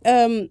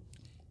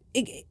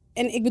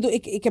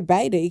ik heb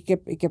beide.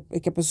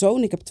 Ik heb een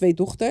zoon, ik heb 2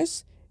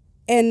 dochters.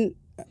 En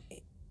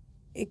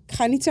ik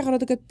ga niet zeggen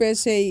dat ik het per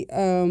se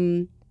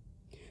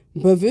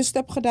bewust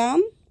heb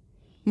gedaan.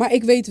 Maar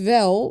ik weet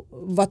wel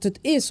wat het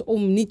is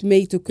om niet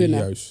mee te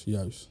kunnen.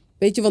 Juist.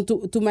 Weet je,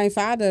 want toen mijn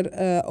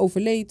vader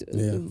overleed,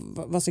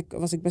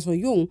 was ik best wel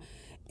jong.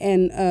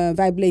 En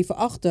wij bleven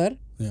achter.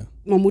 Ja.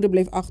 Mijn moeder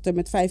bleef achter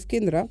met 5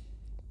 kinderen.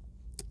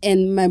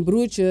 En mijn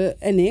broertje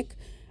en ik,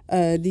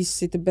 die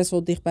zitten best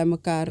wel dicht bij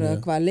elkaar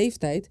qua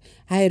leeftijd.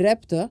 Hij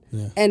rapte.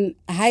 Ja. En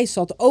hij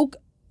zat ook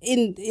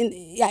in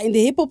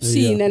de hip-hop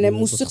scene. Ja, en hij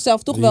moest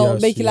zichzelf toch wel een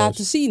beetje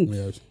laten zien.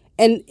 Juist.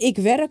 En ik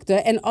werkte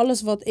en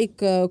alles wat ik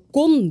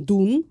kon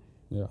doen,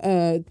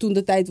 toen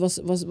de tijd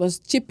was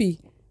chippy.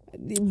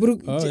 Die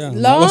broek,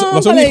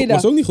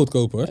 was ook niet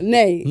goedkoop, hoor.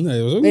 Nee,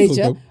 was ook niet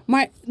goedkoop.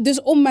 Maar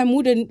dus om mijn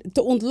moeder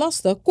te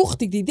ontlasten,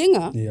 kocht ik die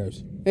dingen.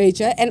 Juist. Weet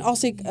je, en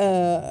als ik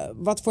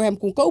wat voor hem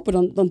kon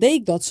kopen, dan deed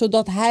ik dat.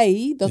 Zodat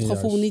hij dat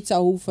gevoel niet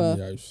zou hoeven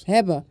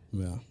hebben.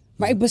 Ja.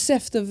 Maar ik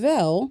besefte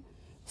wel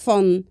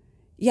van,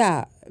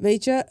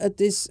 weet je,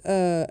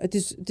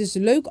 het is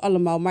leuk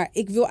allemaal. Maar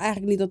ik wil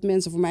eigenlijk niet dat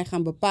mensen voor mij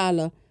gaan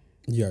bepalen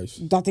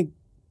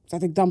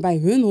dat ik dan bij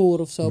hun hoor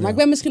of zo. Ja. Maar ik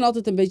ben misschien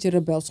altijd een beetje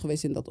rebels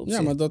geweest in dat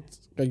opzicht. Ja, maar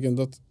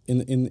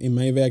in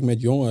mijn werk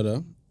met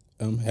jongeren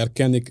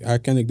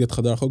herken ik dit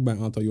gedrag ook bij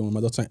een aantal jongeren.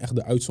 Maar dat zijn echt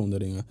de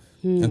uitzonderingen.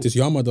 En het is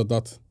jammer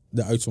dat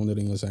de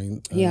uitzonderingen zijn.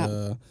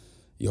 Ja.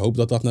 Je hoopt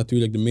dat dat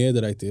natuurlijk de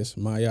meerderheid is.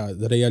 Maar ja,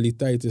 de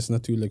realiteit is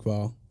natuurlijk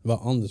wel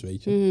anders,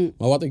 weet je.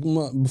 Maar wat ik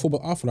me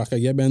bijvoorbeeld afvraag,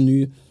 kijk, jij bent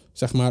nu,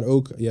 zeg maar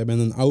ook, jij bent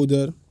een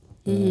ouder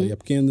Je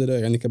hebt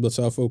kinderen en ik heb dat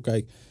zelf ook.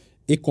 Kijk,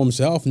 ik kom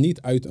zelf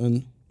niet uit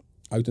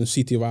een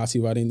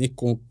situatie waarin ik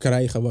kon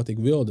krijgen wat ik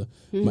wilde.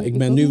 Maar ik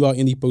ben nu wel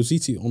in die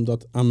positie om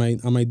dat aan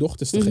mijn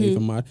dochters te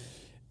geven. Maar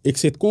ik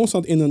zit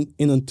constant in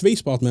een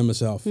tweespalt met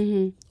mezelf.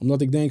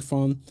 Omdat ik denk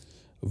van,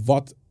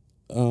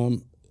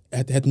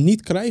 het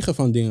niet krijgen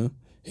van dingen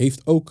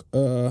heeft ook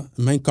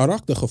mijn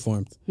karakter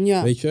gevormd.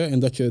 Ja. Weet je? En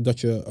dat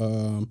je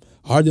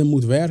harder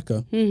moet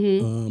werken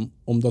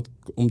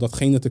om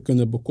datgene te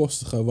kunnen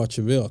bekostigen wat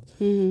je wilt.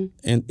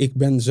 En ik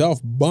ben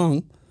zelf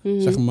bang,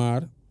 zeg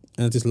maar,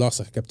 en het is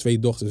lastig. Ik heb 2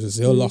 dochters, dus het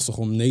is heel lastig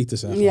om nee te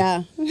zeggen.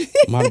 Ja.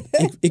 Maar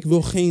ik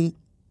wil geen...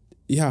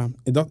 Ja,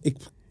 ik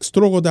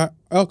struggle daar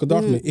elke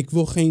dag mee.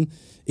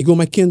 Ik wil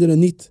mijn kinderen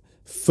niet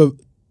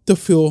te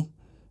veel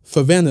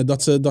verwennen.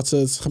 Dat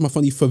ze zeg maar,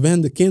 van die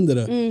verwende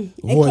kinderen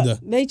worden.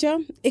 Weet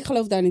je, ik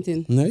geloof daar niet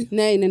in. Nee?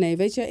 Nee.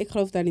 Weet je, ik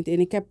geloof daar niet in.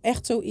 Ik heb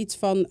echt zoiets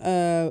van...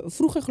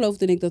 vroeger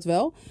geloofde ik dat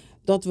wel.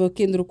 Dat we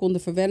kinderen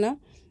konden verwennen.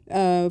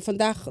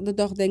 Vandaag de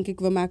dag denk ik,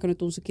 we maken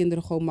het onze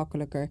kinderen gewoon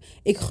makkelijker.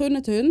 Ik gun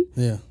het hun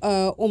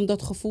om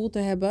dat gevoel te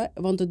hebben,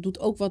 want het doet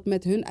ook wat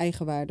met hun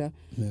eigenwaarde.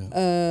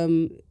 Ja.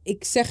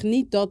 Ik zeg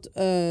niet dat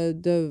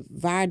de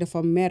waarde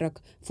van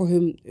merk voor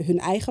hun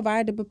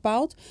eigenwaarde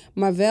bepaalt,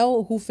 maar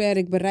wel hoe ver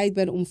ik bereid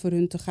ben om voor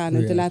hun te gaan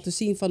en te laten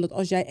zien van dat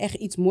als jij echt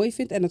iets mooi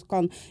vindt, en het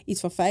kan iets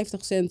van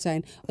 50 cent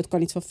zijn, het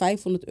kan iets van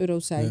 €500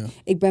 zijn. Ja.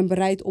 Ik ben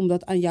bereid om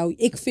dat aan jou,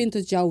 ik vind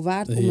het jou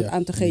waard om het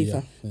aan te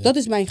geven. Ja. Dat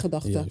is mijn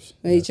gedachte,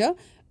 weet je.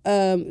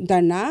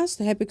 Daarnaast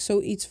heb ik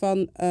zoiets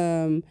van...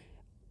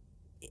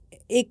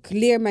 ik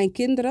leer mijn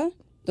kinderen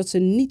dat ze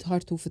niet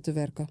hard hoeven te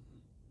werken.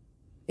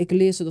 Ik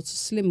leer ze dat ze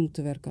slim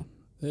moeten werken.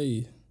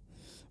 Hey.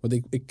 Want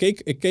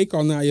ik keek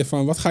al naar je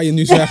van, wat ga je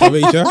nu zeggen,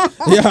 weet je?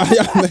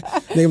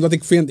 Nee, omdat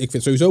ik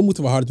vind sowieso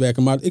moeten we hard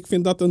werken. Maar ik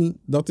vind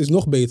dat is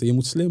nog beter. Je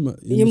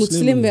moet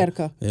slim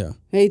werken. Ja.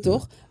 Weet je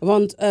toch?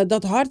 Want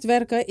dat hard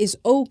werken is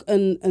ook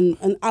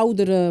een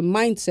oudere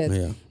mindset.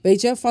 Ja.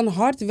 Weet je, van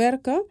hard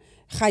werken...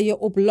 ga je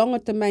op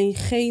lange termijn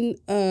geen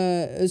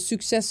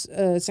succes,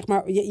 zeg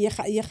maar,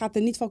 je gaat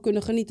er niet van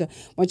kunnen genieten.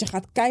 Want je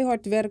gaat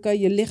keihard werken,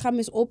 je lichaam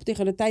is op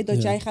tegen de tijd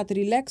dat jij gaat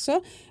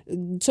relaxen.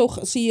 Zo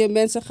zie je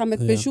mensen gaan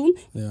met pensioen.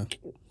 Ja.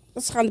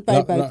 Ze gaan de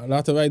pijp uit.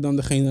 Laten wij dan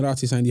de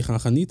generatie zijn die gaan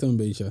genieten een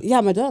beetje.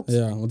 Ja, maar dat.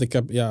 Ja, want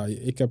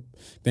ik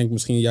denk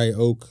misschien jij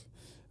ook,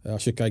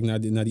 als je kijkt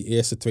naar die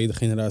eerste, tweede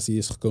generatie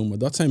die is gekomen.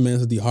 Dat zijn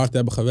mensen die hard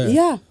hebben gewerkt.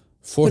 Ja.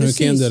 Voor hun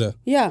kinderen.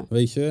 Ja.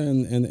 Weet je?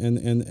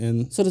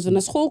 En zodat we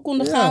naar school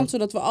konden gaan.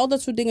 Zodat we al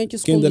dat soort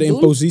dingetjes kinderen konden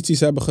doen. In posities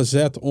hebben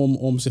gezet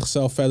om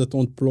zichzelf verder te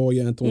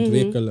ontplooien en te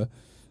ontwikkelen.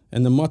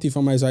 En de mattie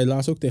van mij zei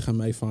laatst ook tegen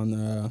mij van...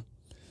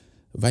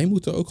 wij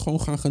moeten ook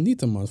gewoon gaan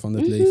genieten, man, van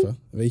het leven.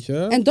 Weet je?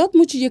 En dat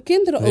moet je je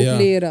kinderen ook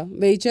leren.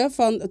 Weet je?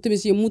 Van,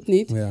 tenminste, je moet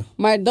niet. Ja.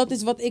 Maar dat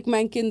is wat ik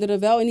mijn kinderen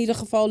wel in ieder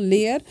geval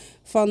leer.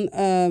 Van,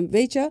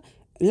 weet je,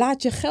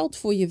 laat je geld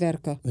voor je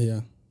werken.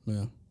 Ja.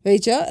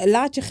 Weet je,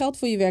 laat je geld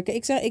voor je werken.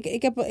 Ik zeg,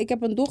 ik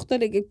heb een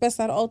dochter, ik pest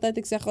haar altijd.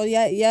 Ik zeg,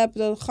 jij hebt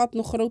een gat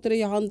nog groter in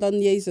je hand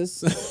dan Jezus.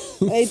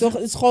 Weet je toch,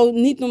 het is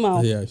gewoon niet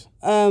normaal. Juist.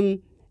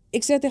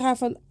 Ik zeg tegen haar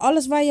van,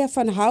 alles waar je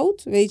van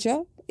houdt, weet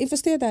je,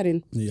 investeer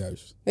daarin.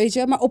 Juist. Weet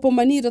je, maar op een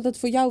manier dat het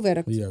voor jou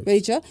werkt. Juist.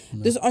 Weet je.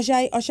 Nee. Dus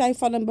als jij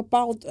van een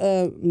bepaald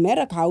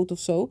merk houdt of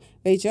zo,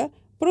 weet je,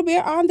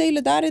 probeer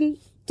aandelen daarin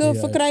te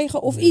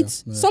verkrijgen of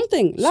iets. Nee.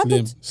 Something. Laat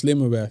het.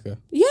 Slimmer werken.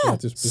 Ja,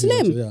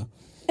 slim. Ja.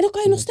 En dan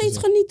kan je nog steeds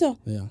genieten.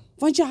 Ja.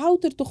 Want je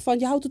houdt er toch van.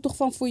 Je houdt er toch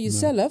van voor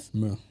jezelf.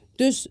 Ja.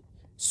 Dus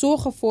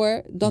zorg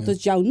ervoor dat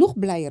het jou nog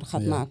blijer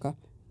gaat maken.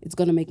 It's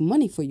gonna make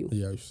money for you.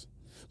 Juist.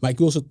 Maar ik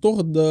wil ze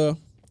toch de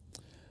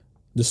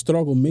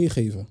struggle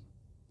meegeven.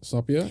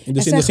 Snap je? In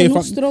de zin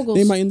van struggles.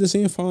 Nee, maar in de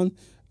zin van...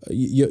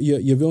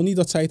 Je wil niet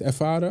dat zij het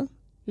ervaren.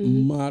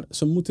 Maar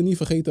ze moeten niet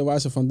vergeten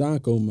waar ze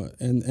vandaan komen.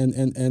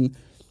 En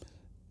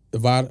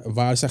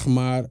waar zeg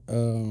maar...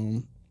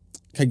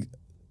 kijk...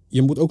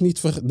 Je moet ook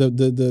niet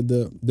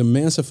de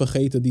mensen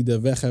vergeten die de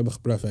weg hebben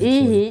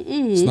geplaveid.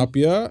 Snap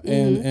je?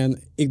 En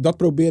dat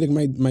probeer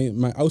ik.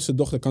 Mijn oudste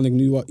dochter kan ik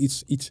nu wel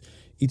iets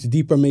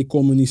dieper mee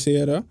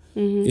communiceren.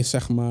 Is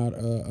zeg maar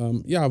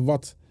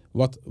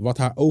wat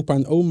haar opa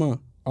en oma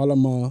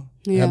allemaal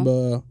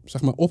hebben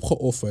zeg maar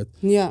opgeofferd.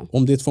 Ja.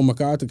 Om dit voor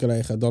elkaar te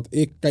krijgen.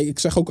 Kijk, ik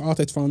zeg ook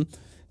altijd van... Het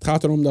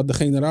gaat erom dat de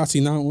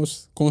generatie na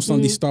ons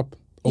constant die stap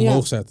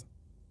omhoog zet.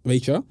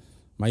 Weet je?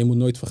 Maar je moet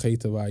nooit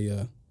vergeten waar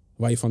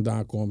je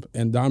vandaan komt.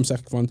 En daarom zeg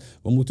ik van,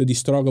 we moeten die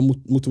struggle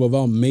moeten we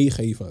wel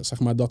meegeven. Zeg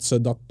maar dat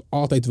ze dat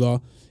altijd wel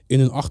in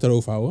hun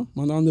achterhoofd houden.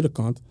 Maar aan de andere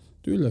kant,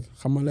 tuurlijk,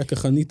 ga maar lekker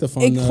genieten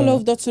van... Ik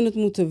geloof dat ze het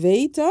moeten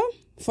weten.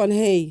 Van,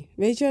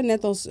 weet je,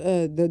 net als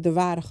de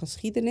ware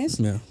geschiedenis.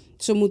 Ja.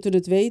 Ze moeten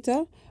het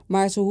weten.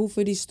 Maar ze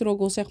hoeven die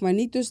struggle zeg maar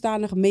niet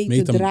dusdanig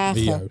mee te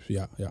dragen. Juist,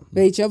 ja.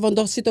 Weet je, want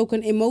daar zit ook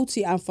een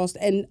emotie aan vast.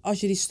 En als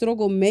je die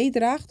struggle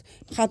meedraagt,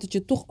 gaat het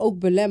je toch ook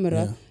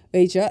belemmeren. Ja.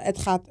 Weet je,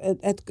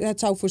 het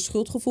zou voor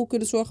schuldgevoel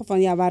kunnen zorgen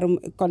van... ja, waarom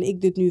kan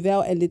ik dit nu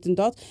wel en dit en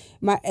dat?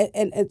 Maar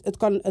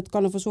het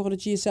kan ervoor zorgen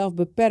dat je jezelf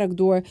beperkt...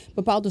 door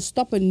bepaalde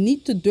stappen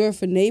niet te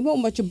durven nemen...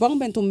 omdat je bang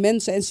bent om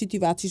mensen en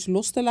situaties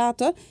los te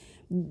laten.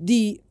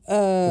 die,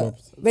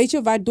 weet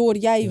je, waardoor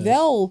jij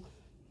wel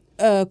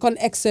kan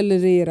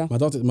accelereren.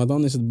 Maar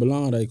dan is het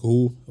belangrijk,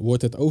 hoe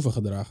wordt het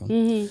overgedragen?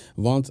 Mm-hmm.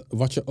 Want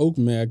wat je ook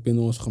merkt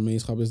binnen onze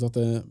gemeenschap is dat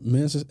er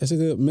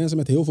zitten mensen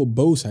met heel veel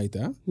boosheid.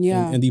 Hè?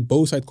 Ja. En die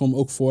boosheid komt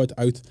ook voort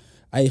uit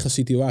eigen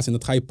situatie. En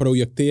dat ga je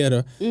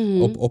projecteren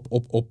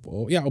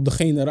op de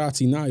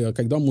generatie na je.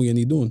 Kijk, dat moet je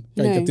niet doen.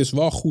 Kijk, het is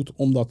wel goed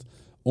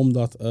om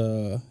dat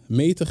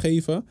mee te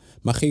geven.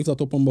 Maar geef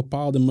dat op een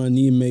bepaalde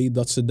manier mee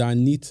dat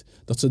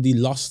ze die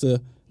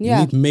lasten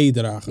niet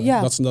meedragen.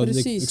 Ja,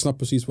 ik snap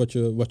precies wat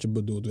je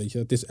bedoelt. Weet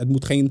je. Het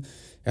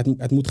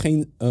moet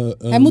geen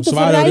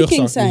zware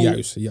rugzak zijn.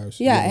 Juist.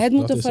 Het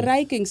moet een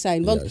verrijking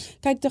zijn. Want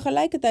kijk,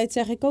 tegelijkertijd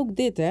zeg ik ook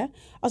dit. Hè.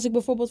 Als ik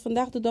bijvoorbeeld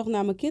vandaag de dag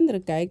naar mijn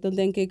kinderen kijk, dan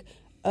denk ik,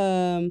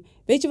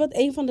 weet je wat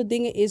een van de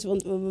dingen is?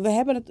 Want we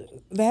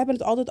hebben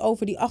het altijd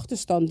over die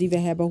achterstand die we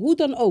hebben. Hoe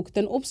dan ook,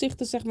 ten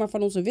opzichte zeg maar,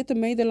 van onze witte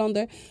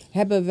Nederlander,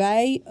 hebben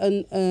wij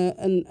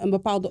een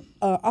bepaalde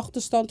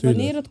achterstand.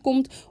 Tuurlijk. Wanneer het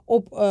komt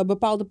op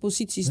bepaalde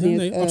posities neer.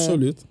 Nee,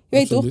 absoluut.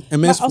 Weet je toch? En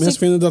mensen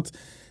vinden dat,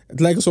 het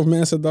lijkt alsof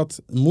mensen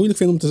dat moeilijk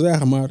vinden om te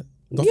zeggen, maar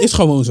dat is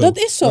gewoon zo. Dat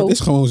is zo. Dat is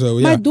gewoon zo,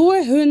 ja. Maar door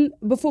hun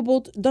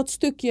bijvoorbeeld dat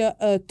stukje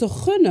te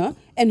gunnen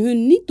en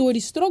hun niet door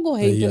die struggle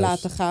heen te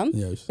laten gaan,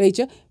 weet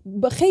je,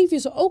 geef je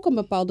ze ook een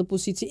bepaalde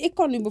positie. Ik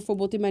kan nu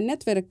bijvoorbeeld in mijn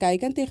netwerk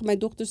kijken en tegen mijn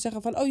dochters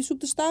zeggen van, je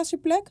zoekt een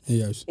stageplek?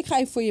 Juist. Ik ga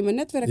even voor je in mijn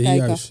netwerk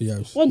kijken.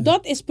 Juist. Want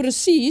dat is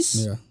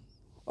precies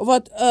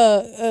wat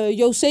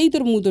José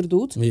moeder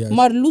doet,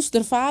 Marloes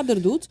de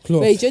vader doet.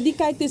 Klopt. Weet je, die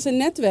kijkt in zijn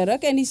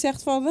netwerk en die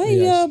zegt van,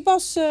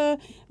 Bas,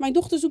 mijn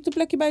dochter zoekt een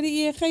plekje bij de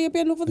ING. Heb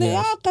jij nog wat? Ja,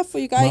 ik ga even voor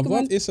je kijken.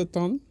 Maar wat is het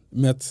dan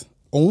met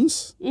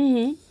ons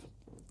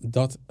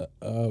dat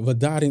we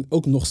daarin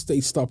ook nog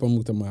steeds stappen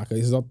moeten maken?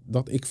 Is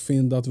dat ik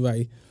vind dat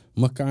wij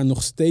elkaar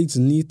nog steeds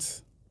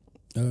niet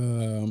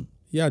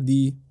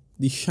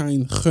die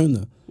shine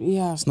gunnen.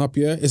 Ja. Snap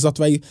je? Is dat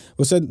we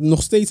zijn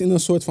nog steeds in een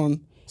soort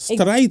van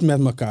strijd met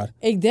elkaar.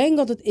 Ik denk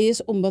dat het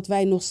is omdat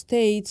wij nog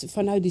steeds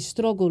vanuit die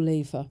struggle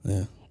leven.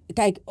 Ja.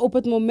 Kijk, op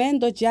het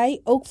moment dat jij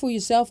ook voor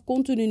jezelf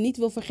continu niet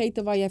wil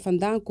vergeten waar jij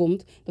vandaan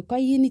komt, dan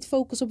kan je je niet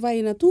focussen op waar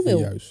je naartoe wil.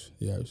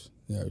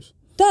 Juist.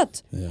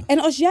 Dat. Ja. En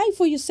als jij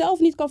voor jezelf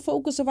niet kan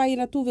focussen waar je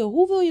naartoe wil,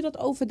 hoe wil je dat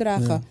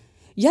overdragen? Ja.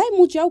 Jij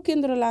moet jouw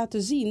kinderen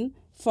laten zien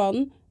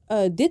van,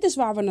 dit is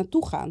waar we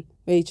naartoe gaan.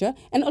 Weet je?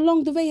 En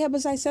along the way hebben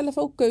zij zelf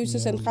ook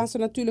keuzes. En gaan ze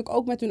natuurlijk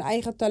ook met hun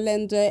eigen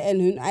talenten en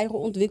hun eigen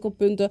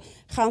ontwikkelpunten,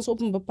 gaan ze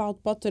op een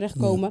bepaald pad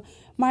terechtkomen. Ja.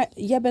 Maar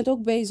jij bent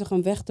ook bezig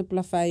een weg te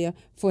plaveien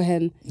voor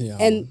hen. Ja.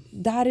 En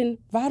daarin,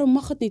 waarom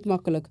mag het niet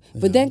makkelijk?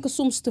 We denken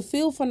soms te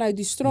veel vanuit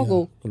die struggle.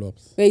 Ja,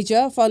 klopt. Weet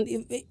je? Van,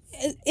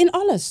 in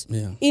alles.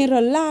 Ja. In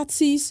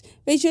relaties.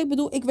 Weet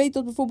je, ik weet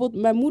dat bijvoorbeeld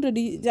mijn moeder,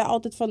 die zei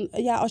altijd van,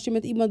 als je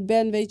met iemand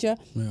bent, weet je,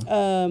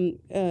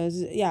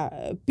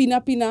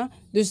 pina.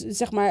 Dus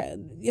zeg maar,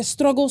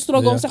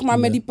 struggle, zeg maar,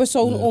 met die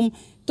persoon om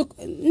te...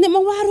 Nee,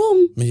 maar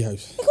waarom? Maar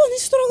juist. Ik wil niet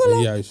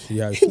struggelen. Juist.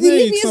 Die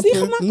liefde is niet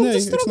gemaakt om te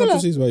struggelen. Ik snap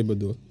precies wat je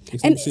bedoelt.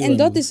 En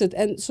dat is het.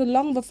 En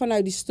zolang we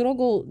vanuit die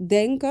struggle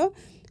denken,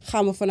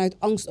 gaan we vanuit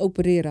angst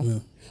opereren.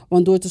 Ja.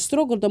 Want door te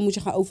struggelen, dan moet je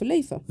gaan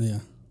overleven.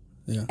 Ja.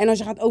 En als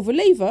je gaat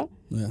overleven,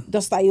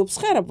 dan sta je op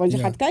scherp. Want je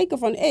gaat kijken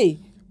van,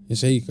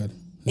 Zeker.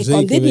 Ik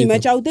kan dit niet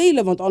met jou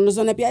delen, want anders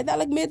dan heb jij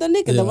dadelijk meer dan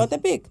ik. En dan wat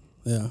heb ik?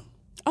 Ja.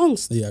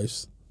 Angst.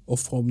 Juist.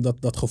 Of gewoon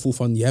dat gevoel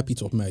van, je hebt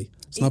iets op mij.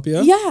 Snap je?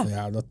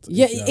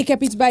 Ja. Ik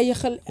heb iets bij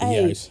je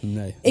Juist,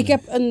 nee. Ik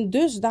heb een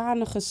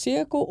dusdanige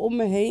cirkel om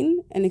me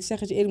heen. En ik zeg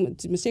het je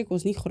eerlijk, mijn cirkel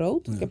is niet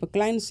groot. Ja. Ik heb een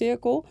kleine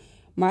cirkel.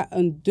 Maar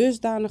een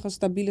dusdanige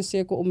stabiele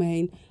cirkel om me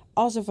heen.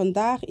 Als er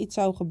vandaag iets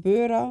zou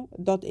gebeuren,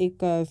 dat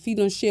ik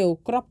financieel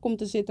krap kom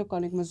te zitten,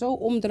 kan ik me zo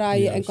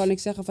omdraaien en kan ik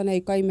zeggen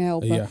van, kan je me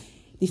helpen? Ja.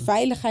 Die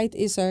veiligheid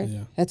is er,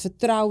 het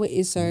vertrouwen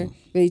is er,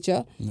 weet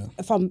je,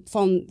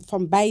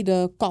 van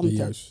beide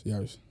kanten.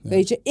 Juist.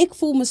 Weet je, ik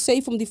voel me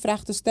safe om die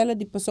vraag te stellen,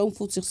 die persoon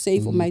voelt zich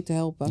safe om mij te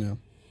helpen. Ja.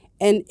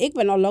 En ik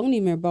ben al lang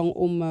niet meer bang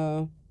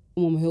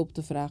om hulp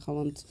te vragen.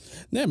 Want...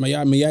 Nee, maar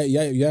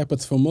jij hebt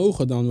het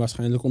vermogen dan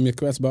waarschijnlijk om je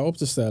kwetsbaar op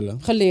te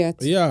stellen.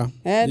 Geleerd. Ja.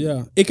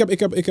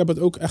 Ik heb het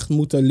ook echt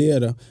moeten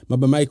leren. Maar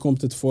bij mij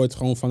komt het voort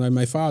gewoon vanuit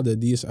mijn vader.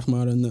 Die is echt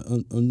maar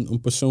een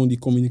persoon die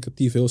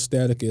communicatief heel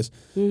sterk is.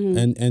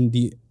 Mm-hmm. En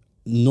die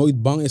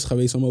nooit bang is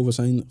geweest om over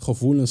zijn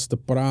gevoelens te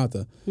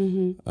praten.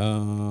 Mm-hmm.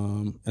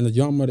 En het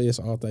jammer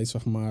is altijd,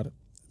 zeg maar,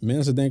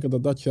 mensen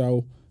denken dat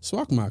jou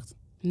zwak maakt.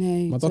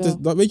 Nee, maar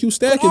weet je hoe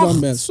sterk je dan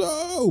bent?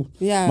 Zo!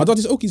 Ja. Maar dat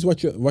is ook iets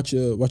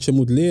wat je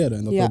moet leren.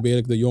 En dat probeer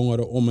ik de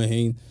jongeren om me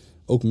heen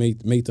ook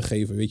mee te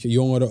geven. Weet je,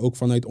 jongeren ook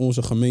vanuit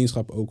onze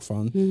gemeenschap ook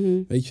van.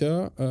 Mm-hmm. Weet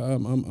je,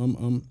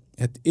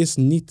 het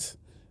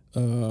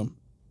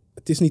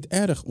is niet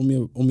erg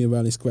om je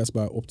wel eens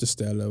kwetsbaar op te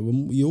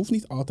stellen. Je hoeft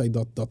niet altijd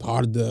dat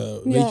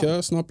harde, weet je,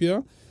 snap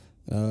je?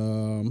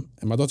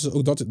 Maar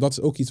dat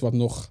is ook iets wat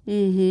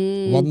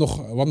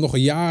nog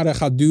jaren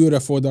gaat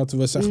duren voordat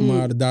we zeg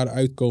maar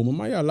daaruit komen.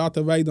 Maar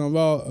laten wij dan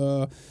wel...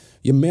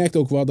 je merkt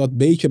ook wel dat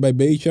beetje bij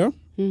beetje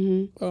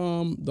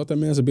Dat er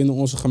mensen binnen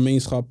onze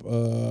gemeenschap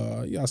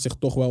zich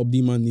toch wel op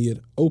die manier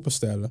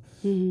openstellen.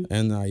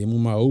 En je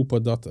moet maar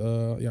hopen dat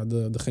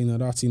de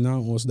generatie na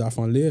ons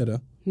daarvan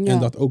leren. Ja. En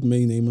dat ook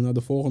meenemen naar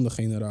de volgende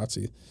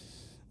generatie.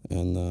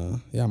 En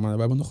maar we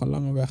hebben nog een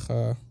lange weg.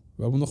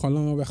 We hebben nog een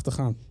lange weg te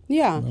gaan.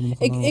 Ja,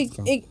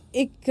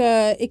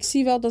 ik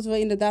zie wel dat we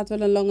inderdaad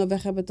wel een lange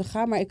weg hebben te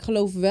gaan. Maar ik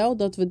geloof wel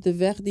dat we de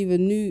weg die we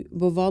nu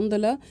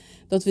bewandelen,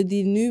 dat we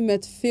die nu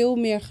met veel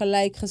meer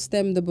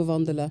gelijkgestemden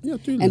bewandelen. Ja,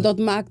 tuurlijk.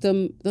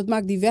 En dat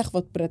maakt die weg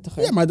wat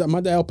prettiger. Ja,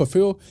 maar daar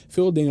helpen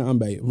veel dingen aan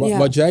bij.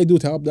 Wat jij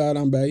doet, helpt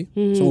daaraan bij.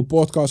 Zo'n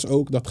podcast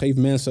ook, dat geeft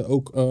mensen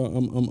ook...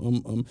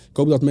 ik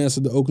hoop dat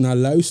mensen er ook naar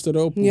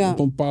luisteren op een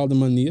bepaalde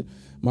manier.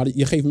 Maar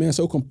je geeft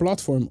mensen ook een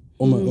platform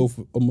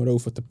om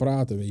erover te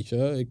praten, weet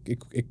je.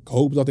 Ik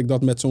hoop dat ik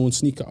dat met zo'n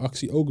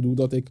sneakeractie ook doe.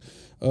 Dat ik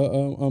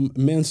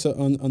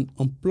mensen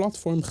een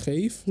platform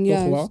geef,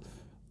 toch wel,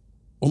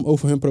 om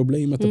over hun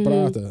problemen te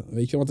praten.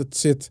 Weet je, want het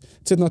zit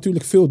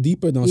natuurlijk veel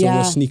dieper dan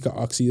zo'n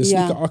sneakeractie. Een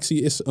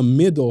sneakeractie is een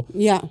middel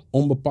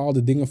om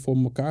bepaalde dingen voor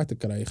elkaar te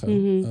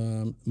krijgen.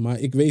 Maar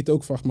ik weet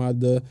ook, maar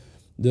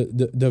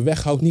de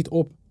weg houdt niet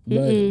op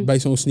bij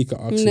zo'n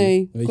sneakeractie.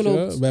 Nee, weet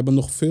klopt. je? We hebben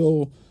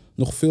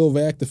nog veel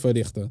werk te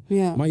verrichten.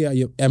 Ja. Maar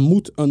er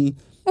moet een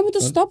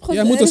stap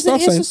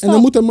zijn. En er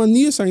moet een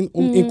manier zijn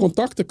om in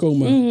contact te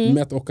komen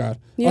met elkaar.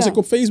 Ja. Als ik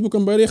op Facebook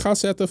een bericht ga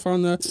zetten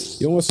van...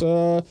 jongens,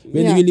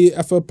 willen jullie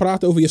even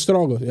praten over je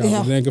struggle? Ja,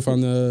 dan denken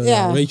van...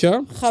 weet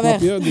je? Ga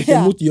weg. Je?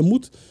 Dus je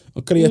moet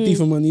een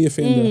creatieve manier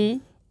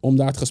vinden om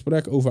daar het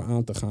gesprek over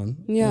aan te gaan.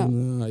 Ja.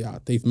 En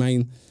het heeft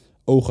mijn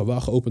ogen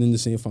wel geopend in de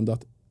zin van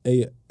dat...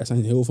 er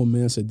zijn heel veel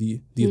mensen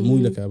die het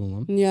moeilijk hebben,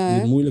 man. Ja, die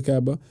het moeilijk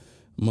hebben.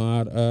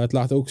 Maar het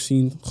laat ook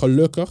zien,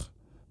 gelukkig,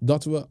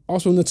 dat we,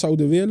 als we het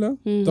zouden willen,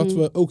 dat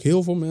we ook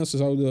heel veel mensen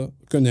zouden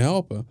kunnen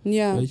helpen.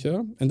 Ja. Weet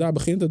je? En daar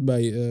begint het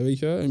bij, weet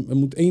je. Er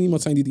moet één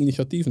iemand zijn die het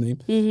initiatief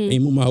neemt. En je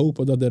moet maar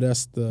hopen dat de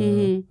rest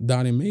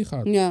daarin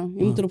meegaat. Ja,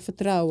 je moet erop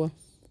vertrouwen.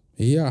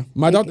 Ja,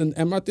 maar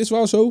het is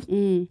wel zo,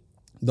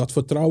 dat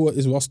vertrouwen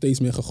is wel steeds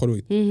meer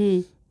gegroeid.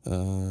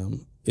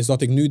 Is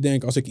dat ik nu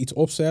denk, als ik iets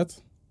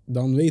opzet...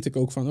 dan weet ik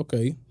ook van,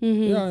 oké,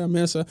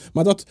 mensen...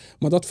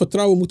 Maar dat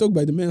vertrouwen moet ook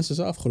bij de mensen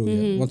zelf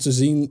groeien. Want ze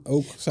zien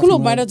ook...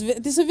 Klopt, maar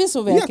het is een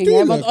wisselwerking. Ja,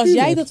 tuurlijk, hè? Want als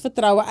jij dat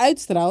vertrouwen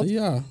uitstraalt...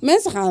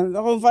 mensen gaan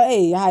gewoon van,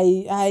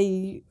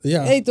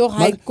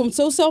 hij komt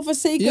zo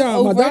zelfverzekerd over.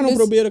 Ja, maar daarom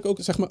probeer ik ook,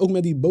 ook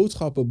met die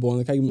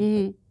boodschappenbonnen... Kijk,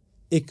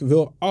 ik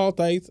wil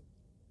altijd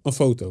een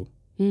foto.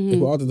 Ik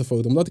wil altijd een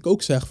foto. Omdat ik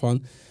ook zeg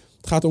van...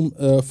 Het gaat om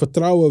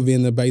vertrouwen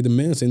winnen bij de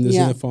mensen. In de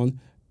zin van...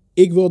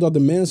 Ik wil dat de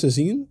mensen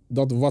zien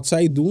dat wat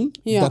zij doen,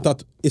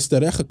 dat is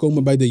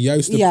terechtgekomen bij de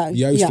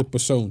juiste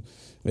persoon.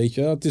 Weet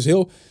je, het is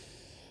heel...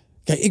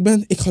 Kijk,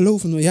 ik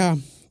geloof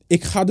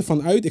ik ga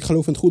ervan uit, ik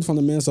geloof in het goed van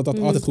de mensen dat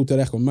altijd goed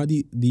terechtkomt. Maar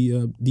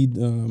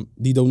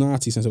die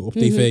donaties en zo op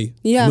tv,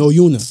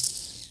 miljoenen.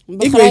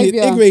 Ik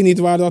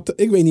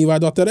weet niet waar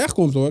dat terecht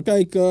komt, hoor.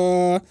 Kijk,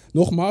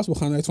 nogmaals, we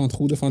gaan uit van het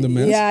goede van de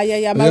mens.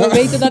 Ja, maar we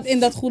weten dat in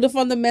dat goede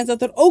van de mens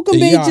dat er ook een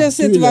beetje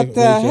zit wat...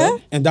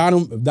 En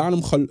daarom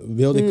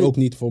wilde ik ook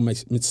niet voor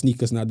met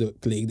sneakers naar de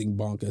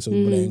kledingbank en zo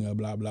brengen,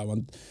 bla bla.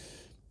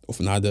 Of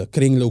naar de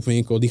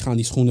kringloopwinkel, die gaan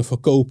die schoenen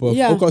verkopen.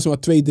 Ja. Ook al is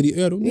het maar 2-3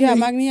 euro. Nee,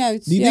 maakt niet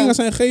uit. Die dingen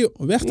zijn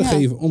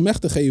om weg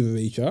te geven,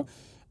 weet je.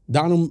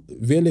 Daarom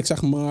wil ik,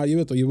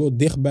 je wil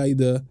dicht bij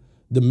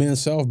de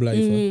mens zelf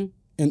blijven.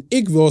 En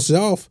ik wil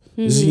zelf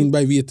zien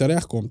bij wie het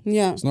terechtkomt.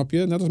 Ja. Snap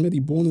je? Net als met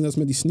die bonnen, net als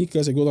met die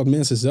sneakers. Ik wil dat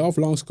mensen zelf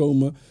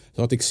langskomen.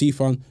 Zodat ik zie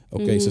van,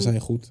 oké, ze zijn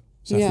goed.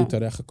 Ze zijn goed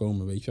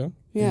terechtgekomen, weet je.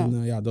 Ja.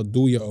 En dat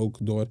doe je ook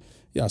door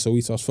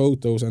zoiets als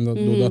foto's. En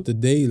door dat te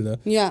delen.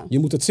 Ja. Je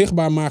moet het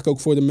zichtbaar maken ook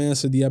voor de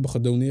mensen die hebben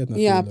gedoneerd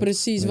natuurlijk. Ja,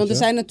 precies. Want er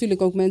zijn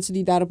natuurlijk ook mensen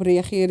die daarop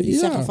reageren. Die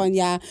zeggen van,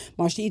 maar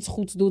als je iets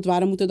goeds doet,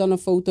 waarom moet er dan een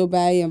foto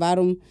bij? En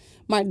waarom...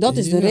 Maar dat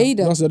is de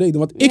reden. Dat is de reden.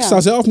 Want ik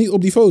sta zelf niet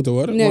op die foto,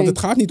 hoor. Nee. Want het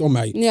gaat niet om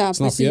mij. Ja,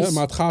 snap precies. je?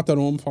 Maar het gaat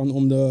erom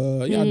om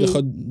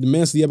de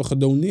mensen die hebben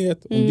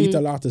gedoneerd... om die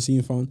te laten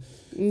zien van...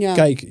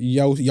 Kijk,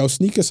 jouw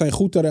sneakers zijn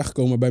goed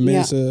terechtgekomen bij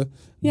mensen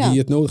die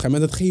het nodig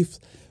hebben. En dat geeft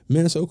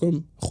mensen ook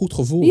een goed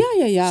gevoel.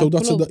 Ja,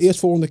 zodat klopt. ze de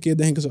eerstvolgende keer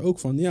denken ze ook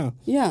van...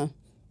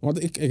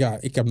 Want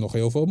ik heb nog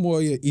heel veel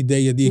mooie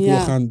ideeën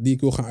die ik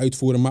wil gaan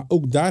uitvoeren. Maar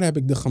ook daar heb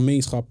ik de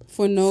gemeenschap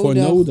voor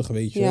nodig,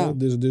 weet je. Ja.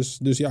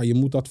 Dus je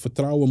moet dat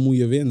vertrouwen moet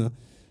je winnen.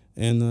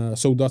 En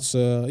zodat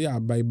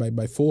ze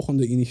bij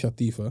volgende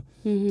initiatieven...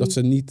 dat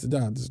ze niet...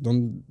 dus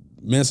dan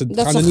mensen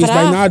dat gaan er niet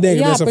bij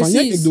nadenken. Dat ze van,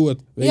 ik doe het.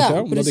 Weet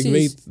je? Omdat ik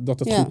weet dat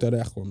het goed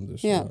terecht komt.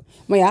 Dus,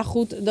 Maar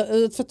goed,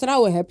 het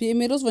vertrouwen heb je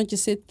inmiddels. Want je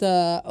zit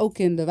ook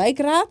in de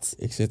wijkraad.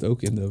 Ik zit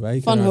ook in de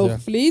wijkraad. Van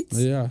Hoogvliet.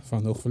 Ja,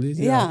 van Hoogvliet.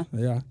 Ja.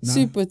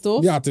 Super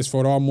tof. Ja, het is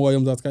vooral mooi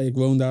omdat, kijk, ik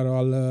woon daar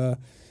al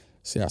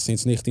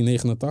sinds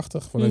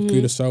 1989. Vanuit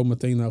Curaçao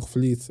meteen naar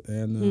Hoogvliet.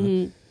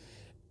 En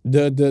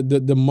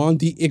de man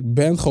die ik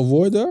ben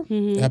geworden,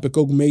 heb ik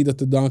ook mede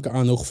te danken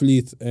aan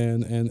Hoogvliet.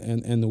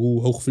 En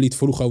hoe Hoogvliet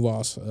vroeger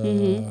was.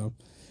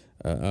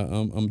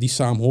 Die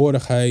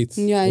saamhorigheid,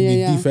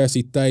 die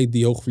diversiteit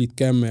die Hoogvliet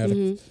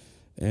kenmerkt.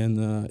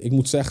 En ik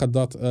moet zeggen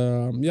dat,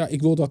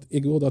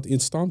 ik wil dat in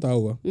stand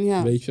houden,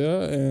 weet je.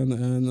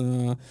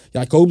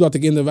 En ik hoop dat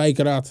ik in de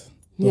wijkraad,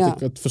 dat ik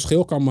het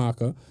verschil kan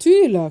maken.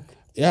 Tuurlijk.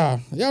 Ja,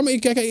 maar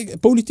kijk,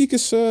 politiek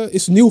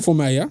is nieuw voor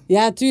mij, hè?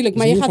 Ja, tuurlijk.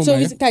 Maar je gaat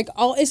sowieso... Kijk,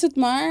 al is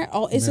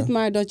het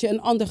maar dat je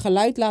een ander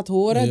geluid laat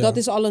horen, dat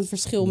is al een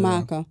verschil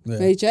maken. Ja.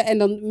 Weet je? En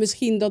dan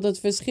misschien dat het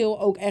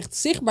verschil ook echt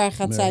zichtbaar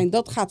gaat zijn.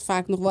 Dat gaat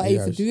vaak nog wel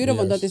even duren,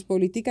 want dat is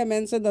politiek aan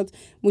mensen. Dat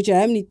moet je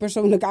hem niet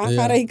persoonlijk aan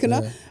gaan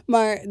rekenen. Ja.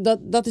 Maar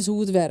dat is hoe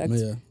het werkt.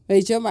 Ja.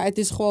 Weet je? Maar het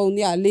is gewoon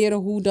leren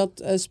hoe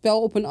dat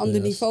spel op een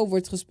ander niveau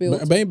wordt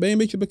gespeeld. Ben je een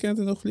beetje bekend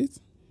in Hoogvliet?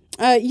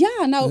 Weet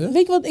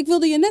je wat? Ik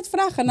wilde je net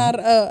vragen naar...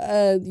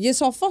 je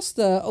zal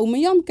vast Ome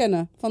Jan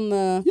kennen. Van,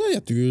 Ja,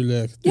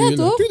 tuurlijk. Ja,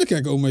 toch? Tuurlijk ken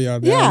ik Ome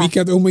Jan. Ja. Wie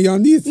kent Ome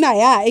Jan niet? Nou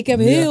ja, ik heb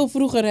heel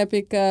vroeger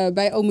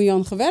bij Ome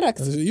Jan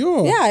gewerkt.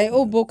 Joh. Ja,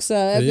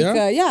 opboksen.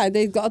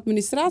 Deed ik de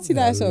administratie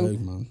daar zo.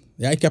 Leuk, man.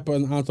 Ja, ik heb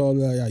een aantal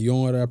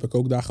jongeren heb ik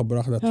ook daar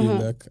gebracht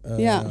natuurlijk.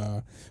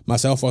 Maar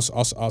zelf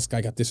als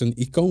kijk, het is een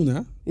icoon hè,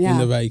 in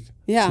de wijk.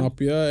 Ja. Snap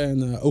je?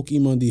 En ook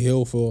iemand die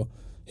heel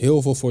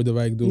veel voor de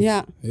wijk doet.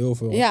 Ja, heel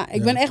veel. Ja,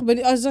 ik ben echt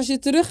benieuwd. Als je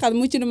terug gaat,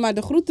 moet je hem maar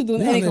de groeten doen.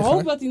 En ik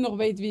hoop dat hij nog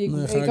weet wie ik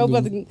ben. Ik hoop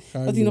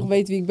dat hij nog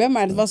weet wie ik ben.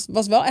 Maar het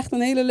was wel echt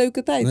een hele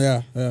leuke tijd.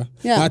 Ja.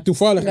 Maar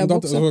toevallig, en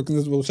dat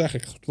wil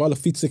zeggen, toevallig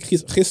fiets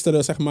ik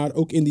gisteren zeg maar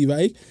ook in die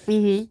wijk.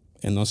 Mm-hmm.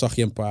 En dan zag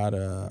je een paar,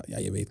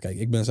 je weet, kijk,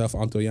 ik ben zelf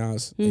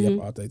Antilliaans. Mm-hmm. En je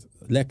hebt altijd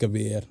lekker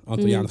weer.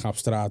 Antillianen gaan op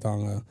straat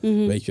hangen,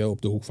 weet je,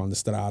 op de hoek van de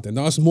straat. En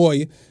dat is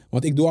mooi,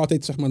 want ik doe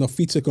altijd, zeg maar, dan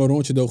fiets ik een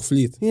rondje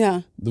Hoogvliet.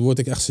 Ja. Daar word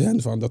ik echt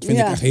zen van. Dat vind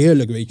ik echt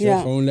heerlijk, weet je.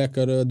 Ja. Gewoon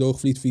lekker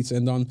Hoogvliet fietsen.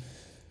 En dan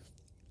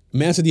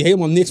mensen die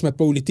helemaal niks met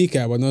politiek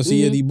hebben. Dan zie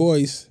je die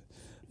boys.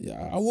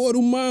 Ja,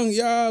 hoor man,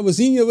 ja, we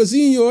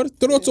zien je hoor.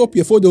 Trots op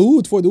je, voor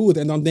de hoed.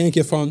 En dan denk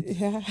je van,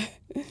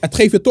 het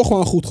geeft je toch wel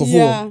een goed gevoel.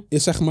 Ja.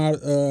 Is zeg maar...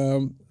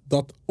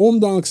 dat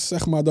ondanks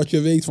zeg maar, dat je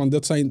weet van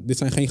dit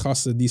zijn geen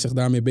gasten die zich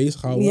daarmee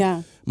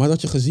bezighouden. Maar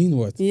dat je gezien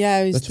wordt.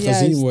 Juist, dat je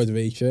gezien wordt,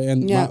 weet je.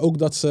 En, maar ook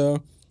dat ze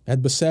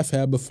het besef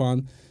hebben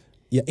van...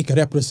 Ja, ik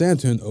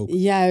represent hun ook.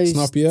 Juist.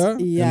 Snap je?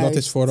 Juist. En dat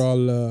is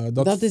vooral...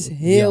 dat is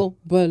heel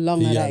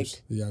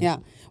belangrijk. Juist.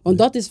 Ja. Want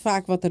dat is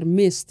vaak wat er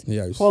mist.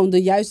 Juist. Gewoon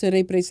de juiste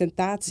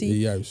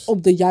representatie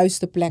op de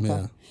juiste plekken.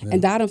 Ja. En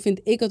daarom vind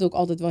ik het ook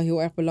altijd wel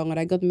heel erg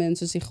belangrijk... dat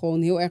mensen zich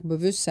gewoon heel erg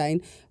bewust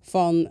zijn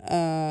van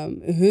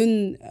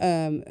hun...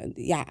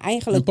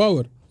 eigenlijk... Hun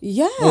power.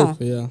 Ja. Ook,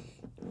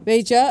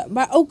 weet je,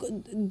 maar ook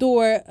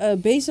door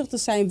bezig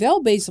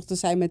te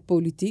zijn met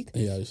politiek.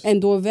 Juist. En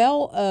door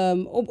wel,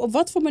 op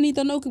wat voor manier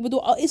dan ook. Ik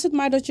bedoel, al is het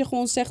maar dat je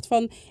gewoon zegt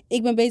van...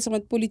 ik ben bezig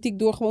met politiek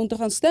door gewoon te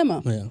gaan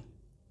stemmen.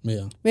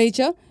 Ja. Weet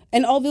je?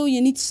 En al wil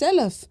je niet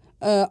zelf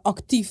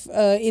actief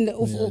in de...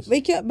 Of,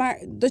 weet je,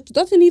 maar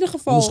dat in ieder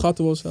geval...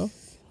 Onderschatten we onszelf?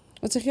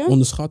 Wat zeg je?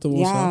 Onderschatten we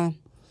onszelf? Ja.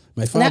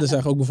 Mijn vader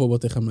zegt ook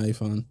bijvoorbeeld tegen mij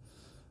van...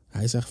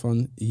 Hij zegt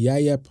van,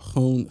 jij hebt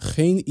gewoon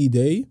geen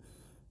idee...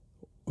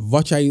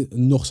 wat jij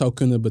nog zou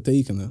kunnen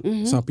betekenen.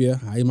 Mm-hmm. Snap je?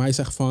 Hij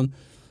zegt van...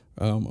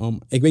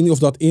 ik weet niet of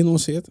dat in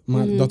ons zit...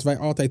 maar dat wij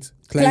altijd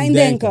klein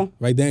denken.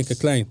 Wij denken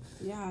klein.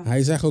 Ja.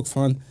 Hij zegt ook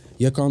van...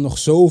 je kan nog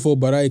zoveel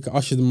bereiken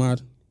als je er maar...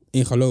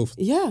 in gelooft.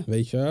 Ja.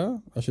 Weet je?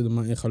 Als je er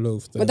maar in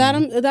gelooft. Maar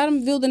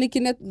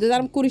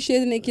daarom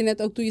corrigeerde ik je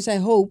net ook toen je zei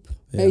hoop.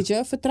 Ja. Weet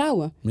je?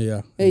 Vertrouwen.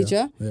 Ja. Weet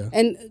je? Ja.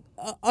 En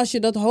als je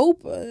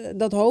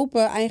dat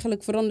hopen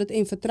eigenlijk verandert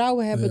in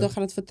vertrouwen hebben, dan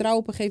gaat het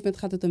vertrouwen op een gegeven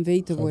moment gaat het een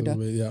weten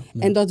worden.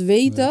 En dat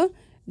weten,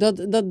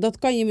 dat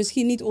kan je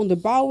misschien niet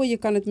onderbouwen. Je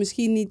kan het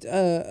misschien niet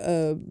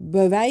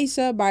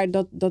bewijzen. Maar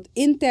dat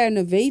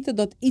interne weten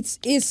dat iets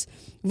is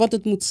wat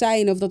het moet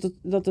zijn. Of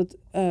dat het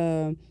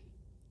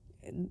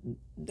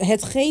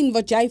hetgeen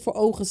wat jij voor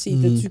ogen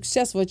ziet, het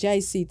succes wat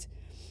jij ziet,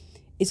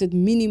 is het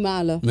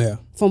minimale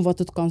van wat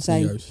het kan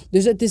zijn. Juist.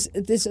 Dus het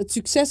is het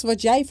succes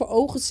wat jij voor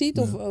ogen ziet,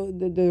 of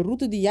de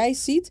route die jij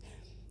ziet,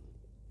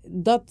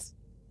 dat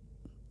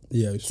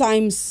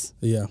times...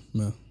 Ja.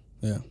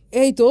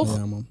 Hey, toch?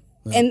 Ja, man.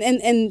 Ja.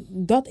 En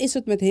dat is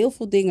het met heel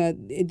veel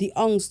dingen. Die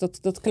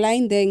angst, dat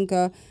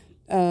kleindenken.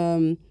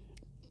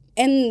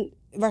 En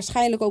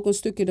waarschijnlijk ook een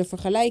stukje de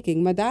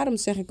vergelijking. Maar daarom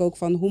zeg ik ook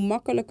van hoe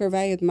makkelijker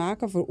wij het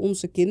maken voor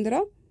onze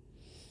kinderen,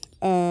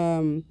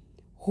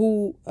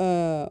 hoe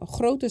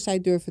groter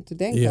zij durven te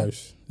denken.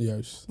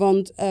 Juist.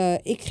 Want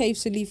ik geef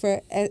ze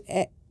liever...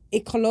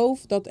 ik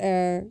geloof dat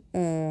er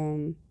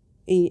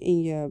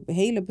in je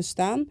hele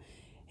bestaan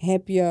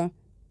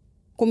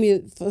kom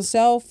je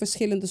vanzelf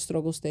verschillende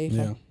struggles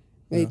tegen. Ja.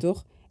 Weet je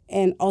toch?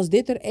 En als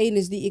dit er één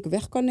is die ik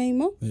weg kan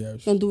nemen,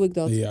 dan doe ik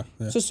dat. Ja.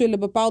 Ze zullen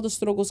bepaalde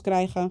struggles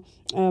krijgen.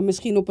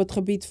 Misschien op het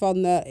gebied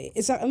van...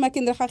 mijn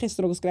kinderen gaan geen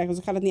struggles krijgen, dus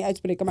ik ga het niet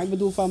uitspreken. Maar ik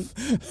bedoel van...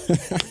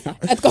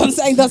 het kan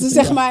zijn dat ze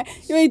zeg maar...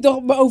 Je weet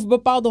toch, over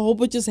bepaalde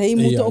hobbeltjes heen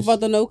moeten of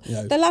wat dan ook.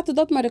 Dan laten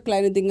dat maar de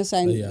kleine dingen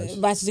zijn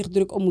waar ze zich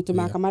druk om moeten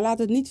maken. Maar laat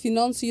het niet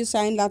financiën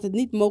zijn. Laat het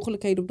niet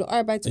mogelijkheden op de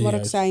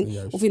arbeidsmarkt zijn.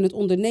 Of in het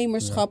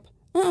ondernemerschap.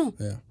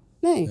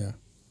 Nee. Ja.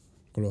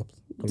 Klopt.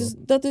 Dus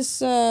dat is,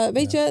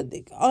 weet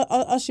je,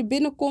 als je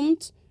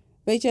binnenkomt,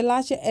 Weet je,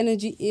 laat je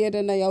energy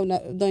eerder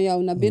dan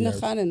jou naar binnen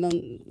gaan. En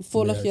dan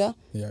volg je.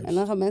 Juist. En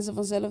dan gaan mensen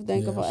vanzelf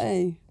denken van,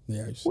 hé,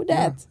 hoe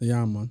dat?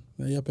 Ja, man.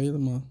 Ja, je hebt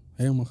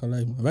helemaal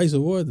gelijk, man. Wijze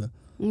woorden.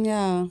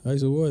 Ja,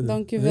 wijze woorden.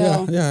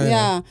 Dankjewel.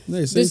 Ja.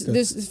 Nee, zeker.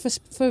 Dus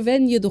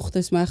verwen je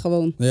dochters maar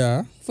gewoon.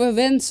 Ja.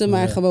 Verwen ze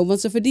maar gewoon, want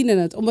ze verdienen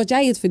het. Omdat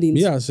jij het verdient.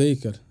 Ja,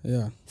 zeker.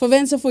 Ja.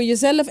 Verwen ze voor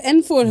jezelf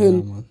en voor hun.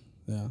 Ja, man.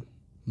 Ja.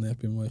 Nee,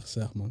 heb je mooi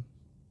gezegd, man.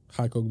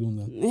 Ga ik ook doen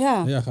dan.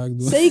 Ja, ga ik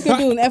doen. Zeker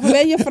doen. En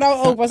verwen je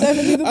vrouw ook. Was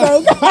even niet het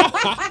ook.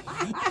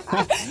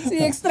 Zie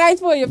je, ik strijd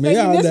voor je.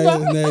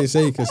 Nee,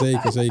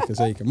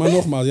 zeker. Maar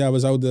nogmaals, ja,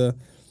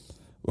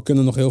 we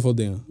kunnen nog heel veel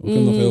dingen. We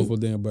kunnen nog heel veel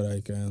dingen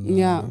bereiken. En,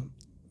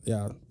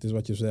 ja, het is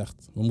wat je zegt.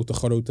 We moeten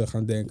groter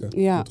gaan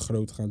denken.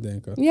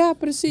 Ja,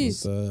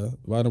 precies.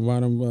 Want,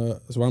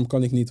 waarom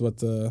kan ik niet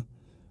wat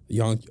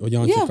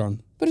Jantje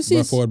kan? Precies.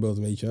 Bijvoorbeeld,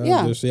 weet je.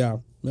 Ja. Dus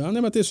ja, nee,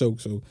 maar het is ook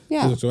zo.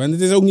 Ja. Het is ook zo. En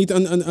het is ook niet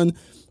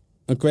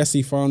een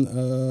kwestie van,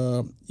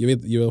 je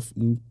wil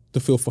te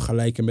veel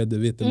vergelijken met de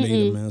witte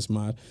medemens,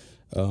 maar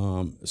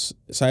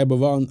zij hebben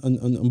wel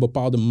een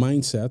bepaalde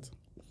mindset.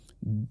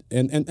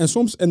 En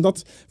soms, en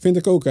dat vind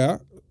ik ook, hè.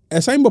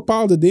 Er zijn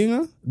bepaalde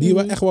dingen die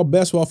we echt wel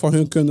best wel van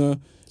hun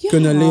kunnen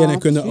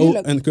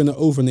leren en kunnen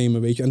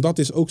overnemen, weet je. En dat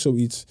is ook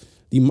zoiets,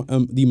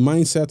 die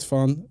mindset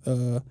van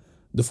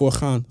ervoor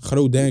gaan,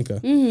 groot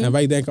denken. En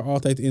wij denken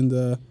altijd in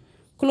de...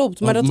 Klopt,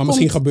 maar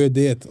misschien gebeurt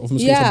dit, of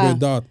misschien gebeurt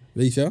dat,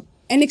 weet je.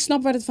 En ik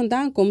snap waar het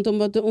vandaan komt,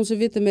 omdat onze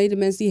witte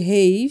medemens die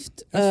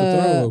heeft...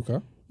 vertrouwen ook, hè?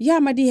 Ja,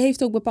 maar die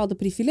heeft ook bepaalde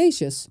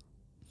privileges.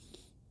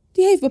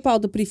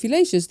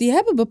 Die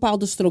hebben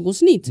bepaalde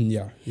struggles niet.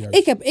 Ja, juist.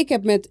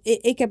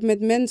 Ik heb met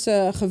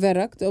mensen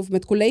gewerkt, of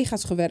met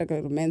collega's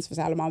gewerkt. Mensen, we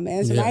zijn allemaal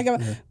mensen. Ja, maar ik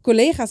heb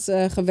collega's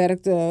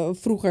gewerkt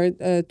vroeger,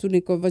 toen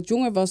ik wat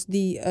jonger was.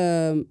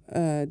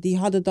 Die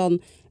hadden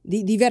dan,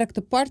 die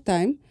werkten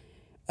part-time.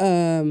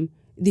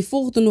 Die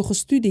volgden nog een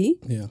studie.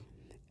 Ja.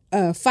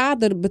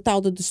 Vader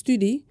betaalde de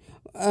studie.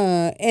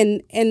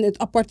 En het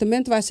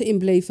appartement waar ze in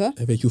bleven.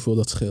 En weet je hoeveel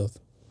dat scheelt?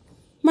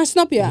 Maar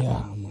snap je?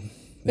 Ja, man.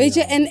 Weet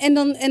je,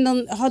 en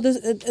dan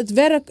hadden het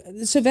werk,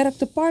 ze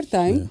werkte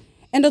part-time. Ja.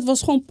 En dat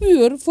was gewoon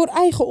puur voor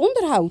eigen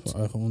onderhoud. Voor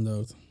eigen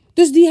onderhoud.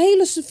 Dus die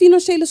hele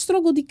financiële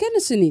struggle, die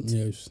kennen ze niet.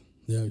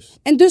 Juist.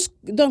 En dus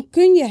dan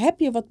heb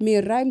je wat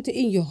meer ruimte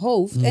in je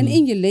hoofd en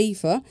in je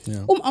leven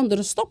om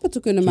andere stappen te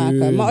kunnen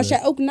maken. Maar als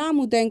jij ook na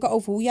moet denken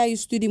over hoe jij je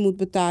studie moet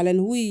betalen en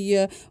hoe je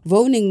je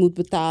woning moet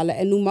betalen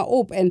en noem maar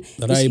op. En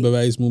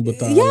rijbewijs moet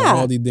betalen,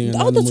 al die dingen.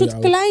 Al dat soort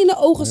kleine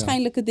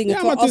ogenschijnlijke dingen.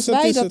 Ja, maar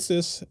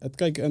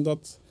kijk, en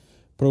dat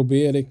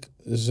probeer ik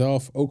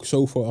zelf ook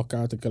zo voor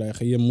elkaar te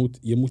krijgen.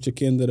 Je moet je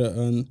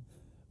kinderen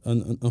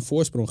een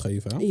voorsprong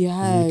geven. Hè? Je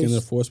moet je kinderen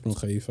een voorsprong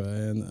geven.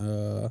 En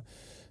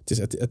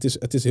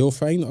het is heel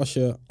fijn als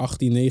je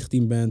 18,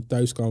 19 bent,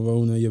 thuis kan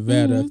wonen, je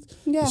werkt,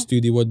 je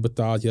studie wordt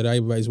betaald, je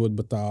rijbewijs wordt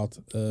betaald.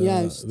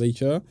 Weet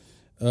je?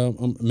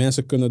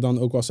 Mensen kunnen dan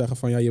ook wel zeggen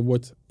van ja,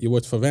 je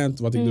wordt verwend,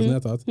 wat ik dus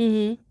net had.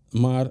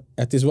 Maar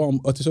het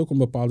is ook om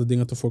bepaalde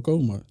dingen te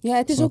voorkomen. Ja,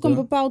 het is ook een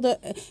bepaalde...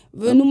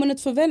 We noemen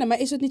het verwennen, maar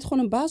is het niet gewoon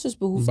een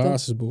basisbehoefte?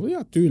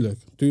 Ja,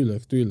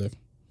 tuurlijk.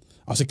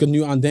 Als ik er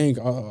nu aan denk,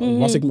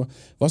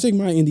 was ik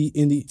maar in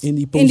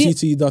die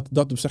positie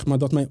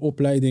dat mijn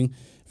opleiding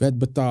werd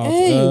betaald.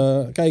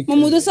 Kijk, mijn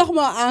moeder zag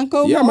me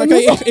aankomen. Ja, maar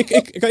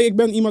kijk, ik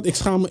ben iemand,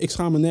 ik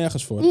schaam me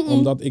nergens voor.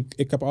 Omdat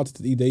ik heb altijd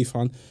het idee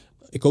van,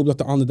 ik hoop dat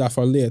de ander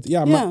daarvan leert.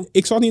 Ja, maar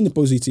ik zat niet in de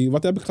positie.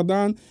 Wat heb ik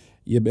gedaan?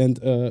 Je bent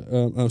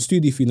een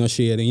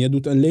studiefinanciering, je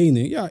doet een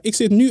lening. Ja, ik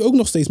zit nu ook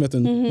nog steeds met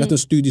een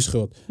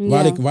studieschuld.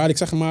 Waar ik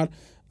zeg maar,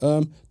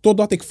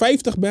 totdat ik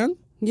 50 ben,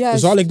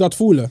 zal ik dat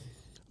voelen.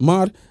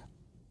 Maar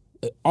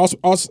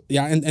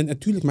en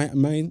natuurlijk,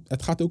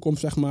 het gaat ook om,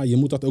 zeg maar, je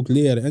moet dat ook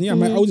leren. En ja,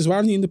 mijn ouders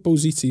waren niet in de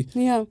positie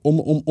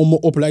om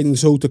mijn opleiding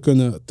zo te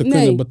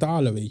kunnen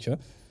betalen, weet je.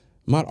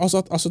 Maar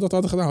als ze dat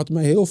hadden gedaan, had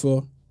mij heel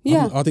veel,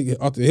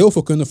 had heel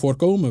veel kunnen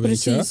voorkomen,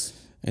 weet je.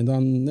 En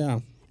dan,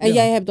 En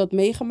jij hebt dat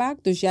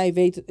meegemaakt, dus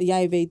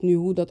jij weet nu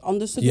hoe dat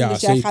anders te doen.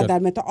 Dus jij gaat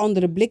daar met een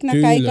andere blik naar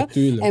kijken.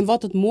 Tuurlijk. En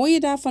wat het mooie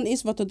daarvan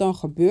is, wat er dan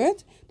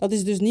gebeurt, dat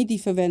is dus niet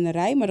die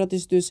verwennerij, maar dat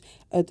is dus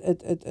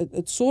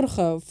het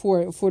zorgen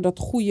voor dat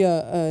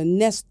goede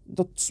nest,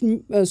 dat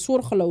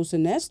zorgeloze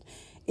nest,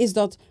 is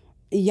dat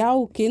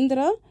jouw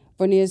kinderen,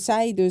 wanneer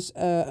zij dus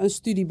een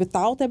studie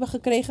betaald hebben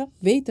gekregen,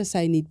 weten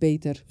zij niet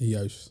beter.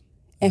 Juist.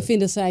 En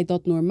vinden zij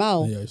dat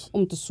normaal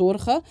om te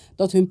zorgen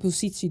dat hun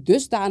positie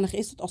dusdanig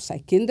is dat als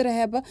zij kinderen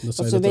hebben,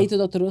 dat ze weten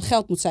dat er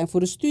geld moet zijn voor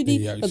de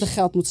studie, dat er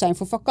geld moet zijn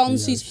voor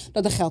vakanties,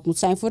 dat er geld moet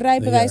zijn voor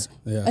rijbewijs.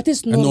 Het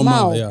is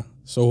normaal.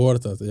 Zo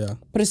hoort dat, ja.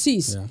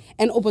 Precies. Ja.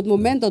 En op het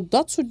moment dat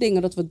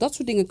we dat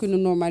soort dingen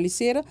kunnen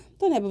normaliseren,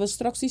 dan hebben we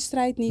straks die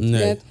strijd niet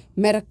met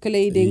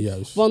merkkleding.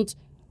 Want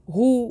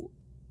hoe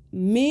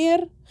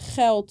meer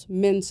geld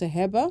mensen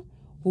hebben,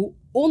 hoe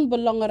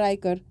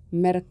onbelangrijker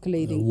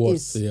merkkleding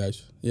is.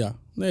 Juist, ja.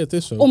 Nee, het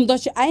is zo.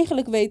 Omdat je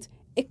eigenlijk weet,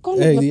 ik kan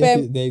het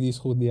me die is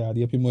goed. Ja,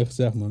 die heb je mooi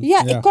gezegd, man.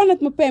 Ja, ik kan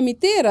het me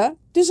permitteren.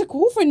 Dus ik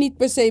hoef er niet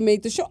per se mee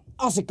te shoppen.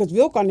 Als ik het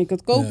wil, kan ik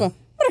het kopen. Ja.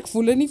 Maar ik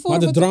voel er niet voor. Maar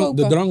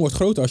de drang wordt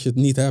groter als je het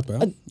niet hebt, hè?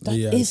 Dat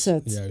is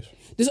het. Juist.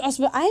 Dus als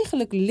we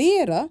eigenlijk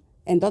leren,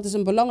 en dat is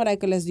een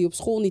belangrijke les die op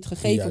school niet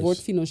gegeven wordt,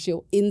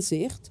 financieel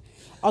inzicht.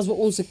 Als we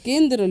onze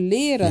kinderen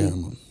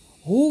leren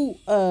hoe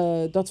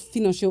dat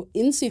financieel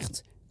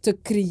inzicht te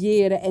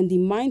creëren en die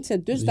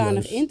mindset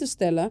dusdanig in te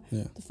stellen,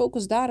 de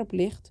focus daarop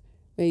ligt,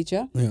 weet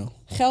je. Ja.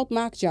 Geld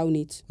maakt jou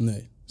niet.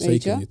 Nee,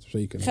 zeker niet.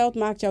 Zeker niet. Geld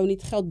maakt jou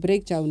niet, geld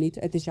breekt jou niet.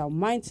 Het is jouw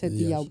mindset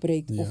die jou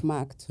breekt of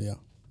maakt. Ja.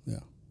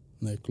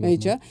 Nee, klopt.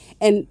 Weet je?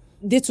 En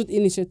dit soort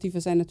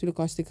initiatieven zijn natuurlijk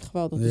hartstikke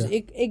geweldig. Ja.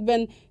 Dus ik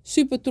ben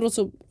super trots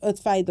op het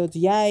feit dat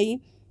jij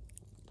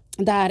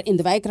daar in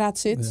de wijkraad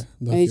zit.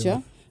 Ja, weet je?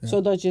 Ja.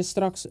 Zodat je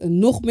straks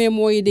nog meer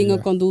mooie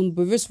dingen kan doen.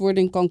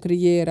 Bewustwording kan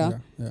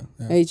creëren. Ja.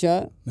 Weet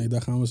je? Nee,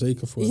 daar gaan we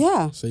zeker voor.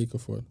 Ja. Zeker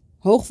voor.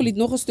 Hoogvliet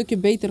nog een stukje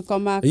beter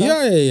kan maken.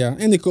 Ja.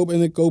 En ik hoop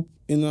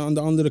aan de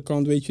andere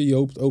kant, weet je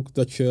hoopt ook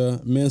dat je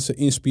mensen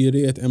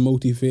inspireert en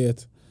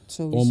motiveert.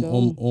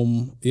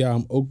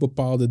 Om ook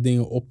bepaalde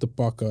dingen op te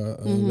pakken.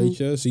 Weet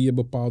je, zie je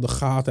bepaalde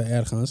gaten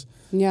ergens.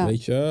 Ja.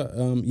 Weet je,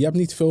 je hebt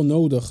niet veel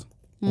nodig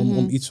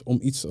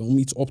om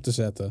iets op te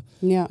zetten.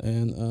 Ja.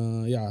 En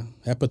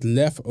heb het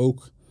lef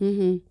ook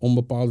om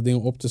bepaalde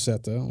dingen op te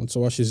zetten. Want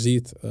zoals je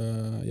ziet,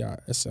 er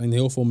zijn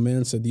heel veel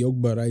mensen die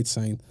ook bereid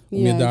zijn om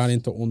je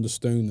daarin te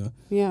ondersteunen.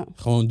 Ja.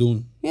 Gewoon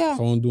doen. Ja.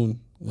 Gewoon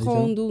doen.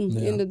 Gewoon doen,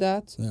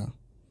 inderdaad. Ja.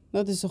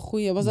 Dat is een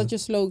goeie. Was dat je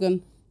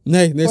slogan?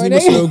 Nee, dat is niet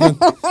mijn slogan.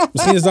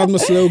 Misschien is dat mijn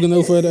slogan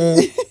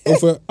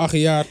over 8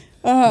 jaar.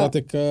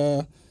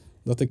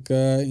 Dat ik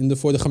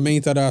voor de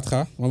gemeenteraad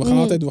ga. Maar we gaan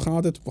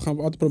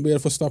altijd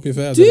proberen voor een stapje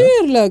verder.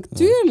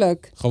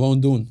 Tuurlijk. Gewoon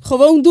doen.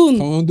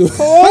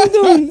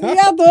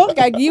 Ja toch?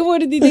 Kijk, hier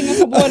worden die dingen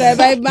geboren.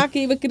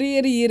 We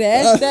creëren hier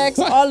hashtags,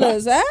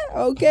 alles.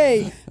 Hè? Oké.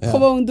 Ja.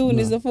 Gewoon doen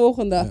is de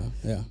volgende.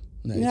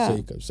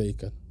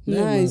 Zeker. Nee,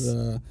 nice.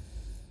 Maar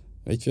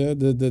weet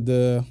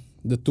je,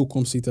 de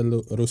toekomst ziet er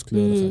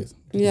rooskleurig uit.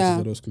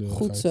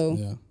 Goed zo.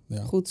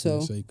 Ja, goed zo.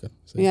 Nee, zeker.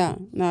 Ja,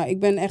 nou, ik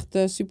ben echt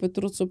super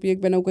trots op je. Ik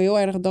ben ook heel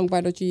erg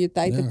dankbaar dat je je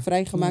tijd hebt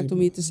vrijgemaakt om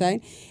hier te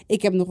zijn.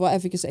 Ik heb nog wel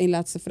eventjes één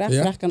laatste vraag.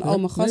 Vraag ik aan al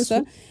mijn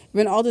gasten. Ik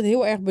ben altijd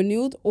heel erg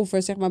benieuwd of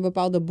er zeg maar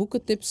bepaalde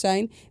boekentips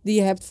zijn die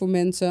je hebt voor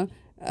mensen.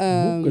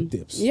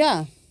 Boekentips?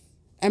 Ja.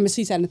 En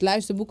misschien zijn het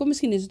luisterboeken,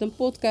 misschien is het een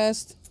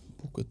podcast.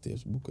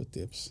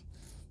 Boekentips.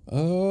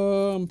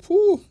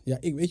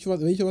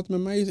 Weet je wat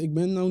met mij is? Ik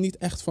ben nou niet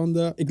echt van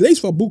de... Ik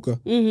lees wel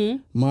boeken,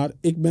 maar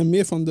ik ben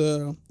meer van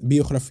de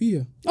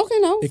biografieën. Oké,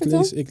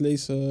 vertel. Ik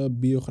lees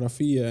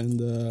biografieën en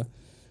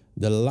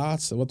de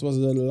laatste... Wat was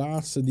de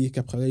laatste die ik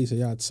heb gelezen?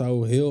 Ja, het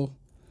zou heel...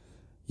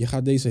 Je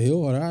gaat deze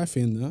heel raar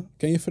vinden.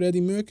 Ken je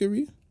Freddie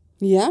Mercury?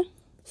 Ja.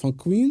 Van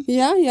Queen?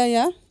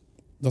 Ja.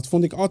 Dat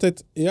vond ik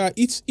altijd... Ja,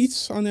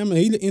 iets aan hem. Een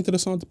hele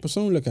interessante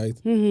persoonlijkheid.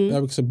 Daar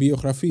heb ik zijn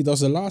biografie. Dat is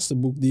de laatste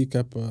boek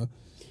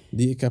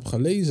die ik heb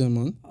gelezen,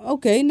 man.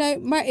 Oké, nee,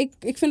 maar ik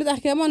vind het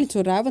eigenlijk helemaal niet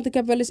zo raar. Want ik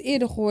heb wel eens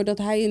eerder gehoord dat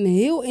hij een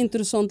heel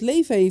interessant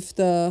leven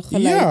heeft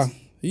geleid.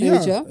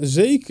 Ja,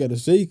 zeker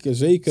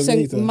zijn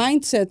weten.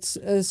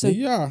 Mindset,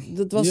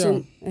 dat was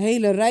een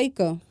hele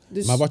rijke.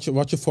 Dus... Maar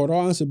wat je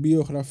vooral aan zijn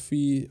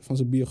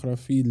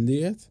biografie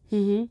leert,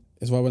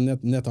 is wat we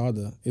net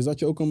hadden. Is dat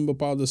je ook een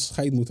bepaalde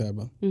scheid moet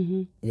hebben.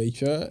 Weet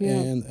je?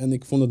 Ja. En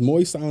ik vond het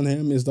mooiste aan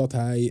hem is dat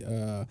hij...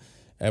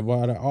 Er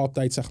waren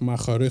altijd, zeg maar,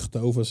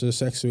 geruchten over zijn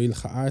seksuele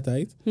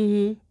geaardheid.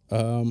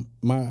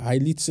 Maar hij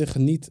liet zich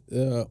niet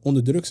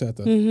onder druk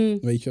zetten.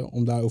 Weet je,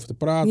 om daarover te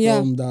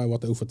praten, om daar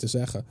wat over te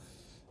zeggen.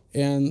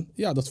 En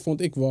ja, dat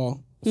vond ik wel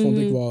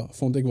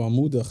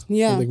moedig.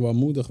 Ja. Vond ik wel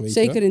moedig, weet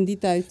Zeker je. In die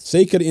tijd.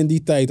 Zeker in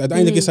die tijd.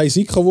 Uiteindelijk is hij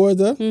ziek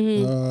geworden.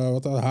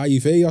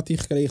 HIV had hij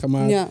gekregen,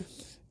 maar... Ja.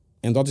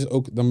 En dat is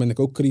ook, dan ben ik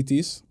ook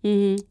kritisch.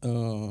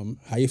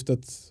 Hij heeft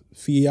het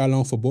 4 jaar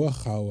lang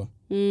verborgen gehouden.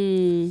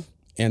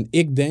 En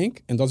ik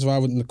denk, en dat is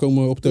waar we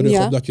komen op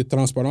terug op dat je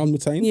transparant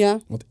moet zijn.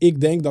 Ja. Want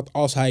ik denk dat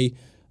als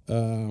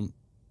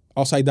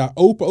hij daar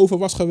open over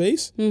was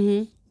geweest,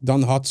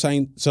 dan had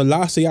zijn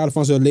laatste jaren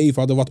van zijn leven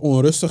hadden wat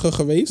onrustiger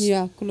geweest.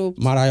 Ja,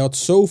 klopt. Maar hij had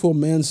zoveel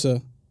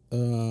mensen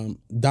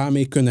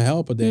daarmee kunnen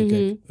helpen, denk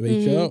ik.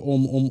 Weet je?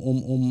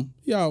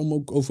 Om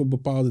ook over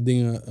bepaalde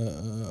dingen...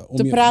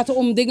 te praten,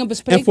 om dingen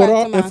bespreekbaar te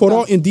maken. En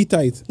vooral in die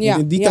tijd. Ja,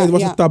 in die tijd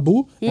was het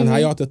taboe. En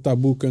hij had het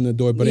taboe kunnen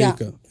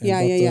doorbreken.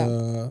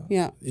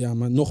 Ja,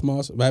 maar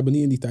nogmaals, wij hebben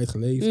niet in die tijd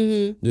geleefd.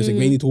 Dus ik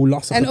weet niet hoe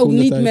lastig het en ook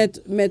niet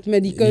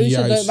met die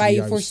keuze waar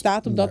je voor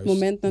staat op dat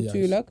moment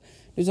natuurlijk.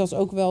 Dus dat is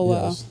ook wel...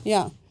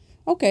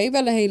 Oké,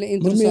 wel een hele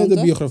interessante. Maar meer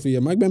de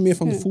biografieën. Maar ik ben meer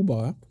van de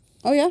voetbal, hè.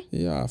 Oh ja?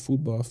 Ja,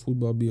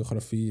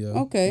 voetbalbiografie.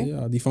 Oké.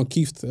 Ja, die van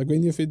Kieft. Ik weet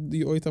niet of je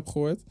die ooit hebt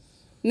gehoord.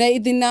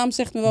 Nee, die naam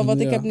zegt me wel,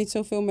 want ik heb niet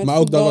zoveel met maar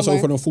voetbal. Maar ook dat was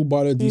over een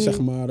voetballer die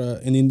zeg maar...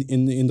 En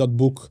in dat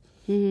boek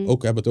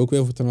ook hebben het ook weer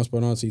over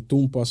transparantie.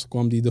 Toen pas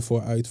kwam die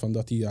ervoor uit van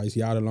dat hij is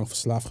jarenlang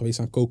verslaafd geweest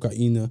aan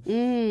cocaïne.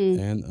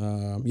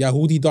 En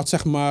hoe die dat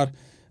zeg maar...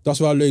 Dat is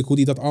wel leuk, hoe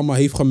hij dat allemaal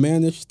heeft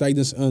gemanaged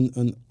tijdens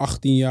een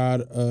 18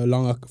 jaar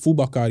lange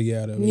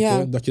voetbalcarrière. Weet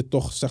je? Dat je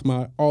toch zeg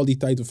maar al die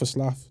tijd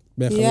verslaafd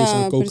bent geweest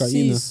aan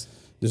cocaïne. Precies.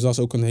 Dus dat is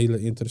ook een hele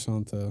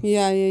interessante...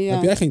 Ja.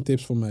 Heb jij geen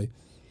tips voor mij?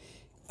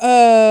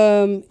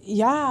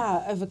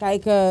 Ja, even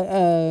kijken.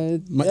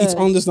 Maar iets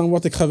anders dan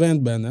wat ik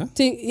gewend ben, hè?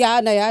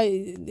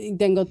 Ik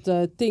denk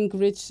dat Think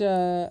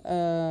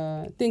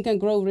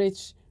and Grow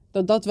Rich,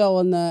 dat wel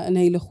een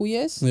hele goeie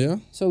is. Ja?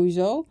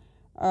 Sowieso.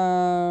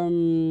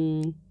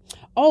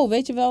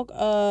 Weet je welk?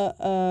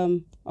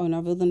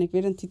 Nou wilde ik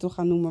weer een titel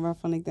gaan noemen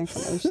waarvan ik denk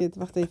van, oh shit,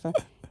 wacht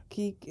even.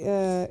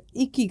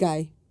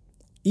 Ikigai.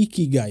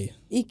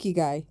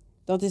 Ikigai.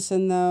 Dat is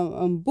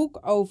een boek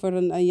over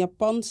een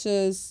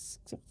Japanse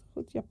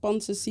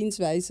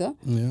zienswijze.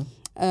 Ja.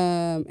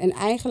 En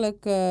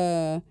eigenlijk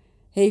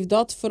heeft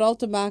dat vooral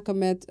te maken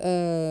met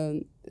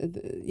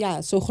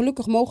zo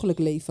gelukkig mogelijk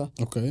leven.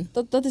 Oké.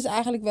 Dat is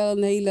eigenlijk wel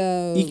een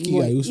hele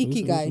Ikigai.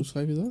 Ikigai. Hoe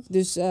schrijf je dat?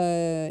 Dus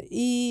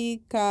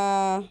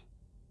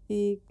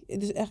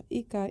dus echt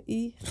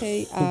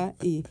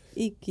I-K-I-G-A-I.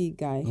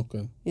 Ikigai.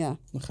 Oké. Ja.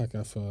 Dan ga ik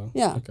even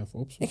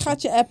opzoeken. Ik ga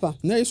het je appen.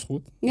 Nee, is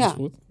goed. Ja. Is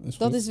goed.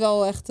 Dat is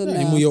wel echt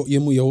een... je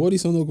moet je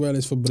horizon ook wel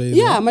eens verbreden.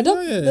 Ja, maar dat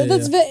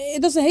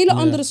is een hele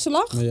andere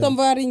slag dan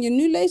waarin je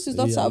nu leest. Dus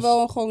dat zou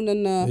wel gewoon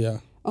een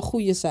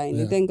goede zijn.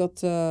 Ja. Ik denk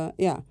dat...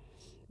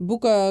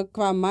 boeken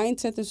qua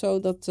mindset en zo,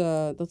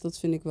 dat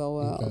vind ik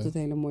wel altijd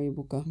hele mooie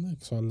boeken. Nee,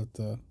 ik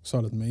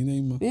zal het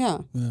meenemen. Ja.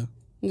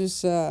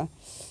 Dus...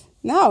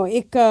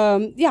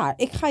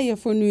 ik ga je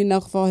voor nu in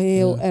elk geval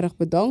heel erg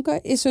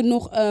bedanken. Is er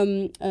nog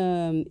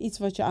iets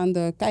wat je aan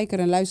de kijker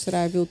en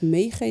luisteraar wilt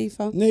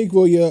meegeven? Nee,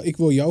 ik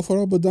wil jou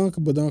vooral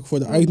bedanken. Bedankt voor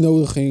de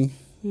uitnodiging.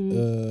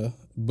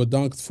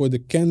 Bedankt voor de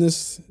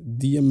kennis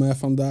die je me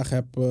vandaag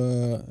hebt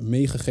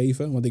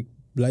meegegeven. Want ik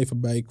blijf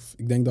erbij.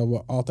 Ik denk dat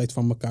we altijd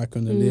van elkaar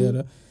kunnen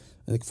leren.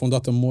 En ik vond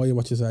dat een mooie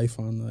wat je zei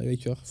van,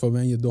 weet je,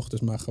 verwen je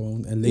dochters maar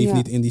gewoon. En leef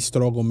niet in die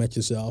struggle met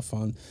jezelf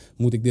van,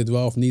 moet ik dit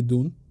wel of niet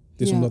doen?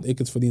 Het is omdat ik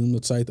het verdien,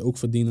 omdat zij het ook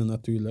verdienen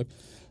natuurlijk.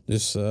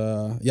 Dus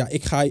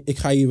ik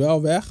ga hier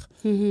wel weg.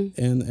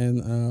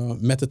 En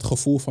met het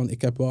gevoel van,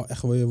 ik heb wel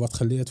echt weer wat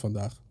geleerd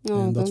vandaag.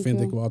 En dat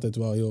vind ik wel altijd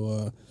wel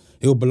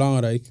heel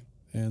belangrijk.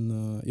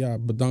 En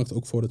bedankt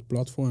ook voor het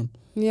platform.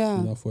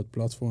 Ja. Voor het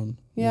platform.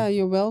 Ja,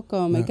 you're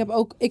welcome. Ja.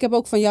 Ik heb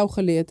ook van jou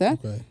geleerd, hè.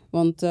 Okay.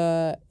 Want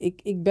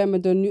ik ben me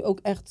er nu ook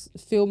echt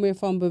veel meer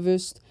van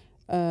bewust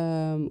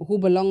hoe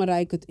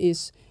belangrijk het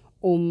is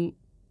om...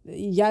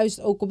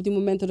 Juist ook op die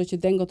momenten dat je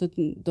denkt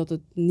dat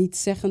het niet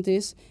zeggend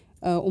is,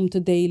 om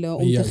te delen,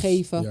 om te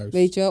geven,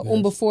 weet je,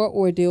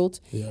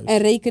 onbevooroordeeld. En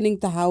rekening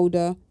te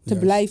houden, te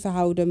blijven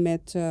houden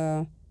met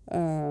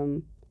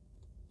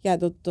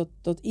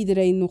dat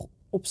iedereen nog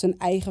op zijn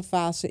eigen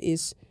fase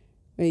is.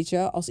 Weet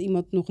je, als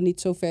iemand nog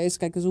niet zo ver is,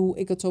 kijk eens hoe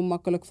ik het zo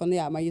makkelijk van,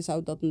 maar je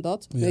zou dat en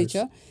dat, weet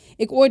je.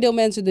 Ik oordeel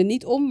mensen er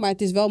niet om, maar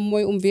het is wel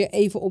mooi om weer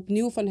even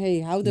opnieuw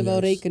van, hou er wel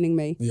rekening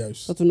mee.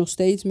 Dat er nog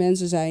steeds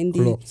mensen zijn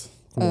die... Klopt.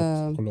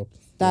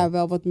 Daar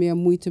wel wat meer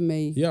moeite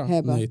mee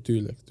hebben. Nee,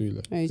 tuurlijk.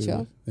 Weet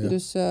je? Ja.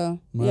 Dus,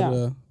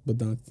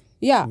 bedankt.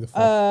 Ja,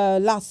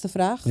 laatste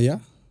vraag. Ja?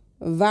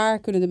 Waar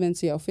kunnen de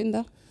mensen jou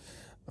vinden?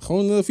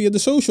 Gewoon via de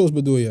socials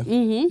bedoel je?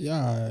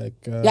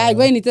 Ik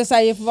weet niet.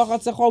 Tenzij je verwacht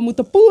dat ze gewoon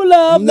moeten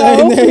poelen. Nee.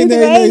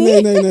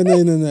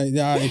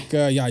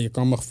 Je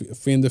kan me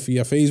vinden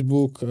via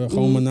Facebook.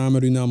 Gewoon mijn naam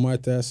Runell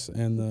Martes.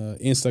 En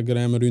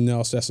Instagram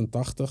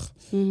Runell86.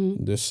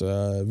 Dus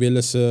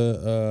willen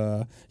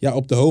ze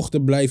op de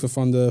hoogte blijven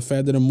van de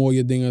verdere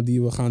mooie dingen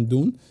die we gaan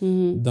doen.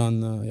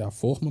 Dan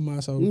volg me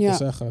maar, zou ik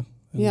zeggen.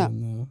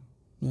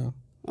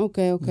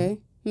 Oké.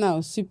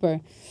 Nou, super.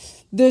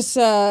 Dus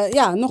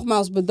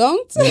nogmaals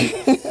bedankt.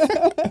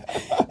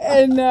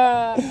 En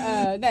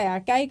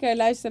kijker,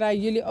 luisteraar,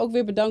 jullie ook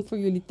weer bedankt voor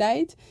jullie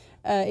tijd.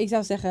 Ik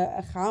zou zeggen,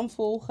 ga hem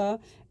volgen.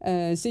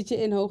 Zit je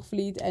in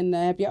Hoogvliet en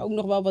heb je ook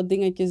nog wel wat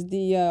dingetjes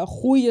die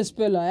goede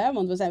spullen, hè?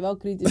 Want we zijn wel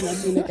kritisch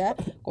natuurlijk, hè?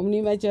 Kom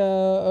niet met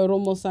je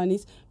rommels aan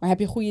iets. Maar heb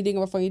je goede dingen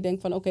waarvan je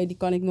denkt van, oké, die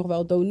kan ik nog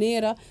wel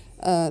doneren.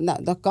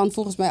 Dat kan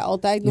volgens mij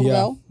altijd nog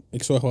wel.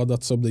 Ik zorg wel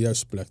dat ze op de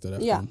juiste plek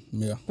terecht gaan.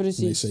 Ja,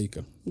 precies. Nee,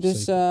 zeker. Dus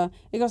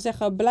ik zou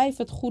zeggen, blijf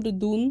het goede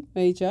doen,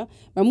 weet je.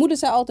 Mijn moeder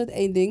zei altijd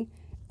één ding.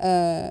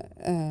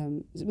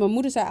 Mijn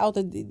moeder zei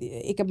altijd,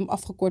 ik heb hem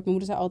afgekort. Mijn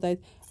moeder zei altijd,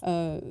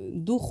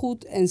 doe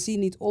goed en zie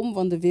niet om,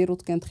 want de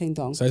wereld kent geen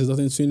dank. Zei ze dat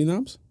in het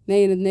Surinaams?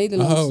 Nee, in het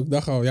Nederlands. Oh, ik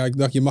dacht al. Ja, ik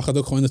dacht, je mag het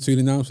ook gewoon in het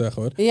Surinaams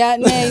zeggen, hoor. Ja,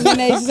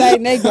 nee. Ze zei,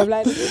 nee, ik ben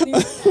blij dat het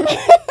niet...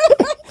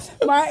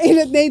 Maar in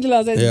het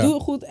Nederlands, doe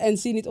goed en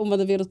zie niet om,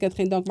 want de wereld kent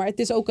geen dank. Maar het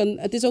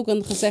is ook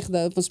een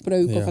gezegde of een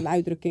spreuk of een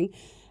uitdrukking.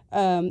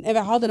 En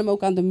wij hadden hem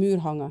ook aan de muur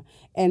hangen.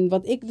 En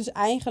wat ik dus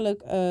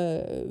eigenlijk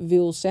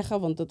wil zeggen,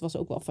 want dat was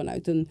ook wel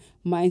vanuit een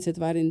mindset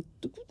waarin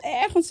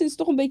ergens is het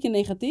toch een beetje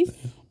negatief.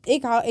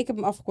 Ik heb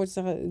hem afgekort te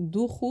zeggen,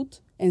 doe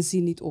goed en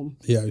zie niet om.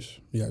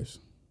 Juist.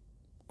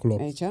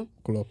 Klopt. Weet je?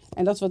 Klopt.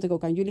 En dat is wat ik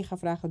ook aan jullie ga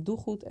vragen. Doe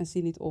goed en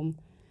zie niet om.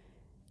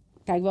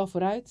 Kijk wel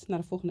vooruit naar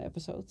de volgende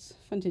episodes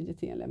van Ginger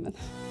Tea and Lemon.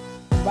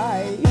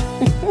 Bye!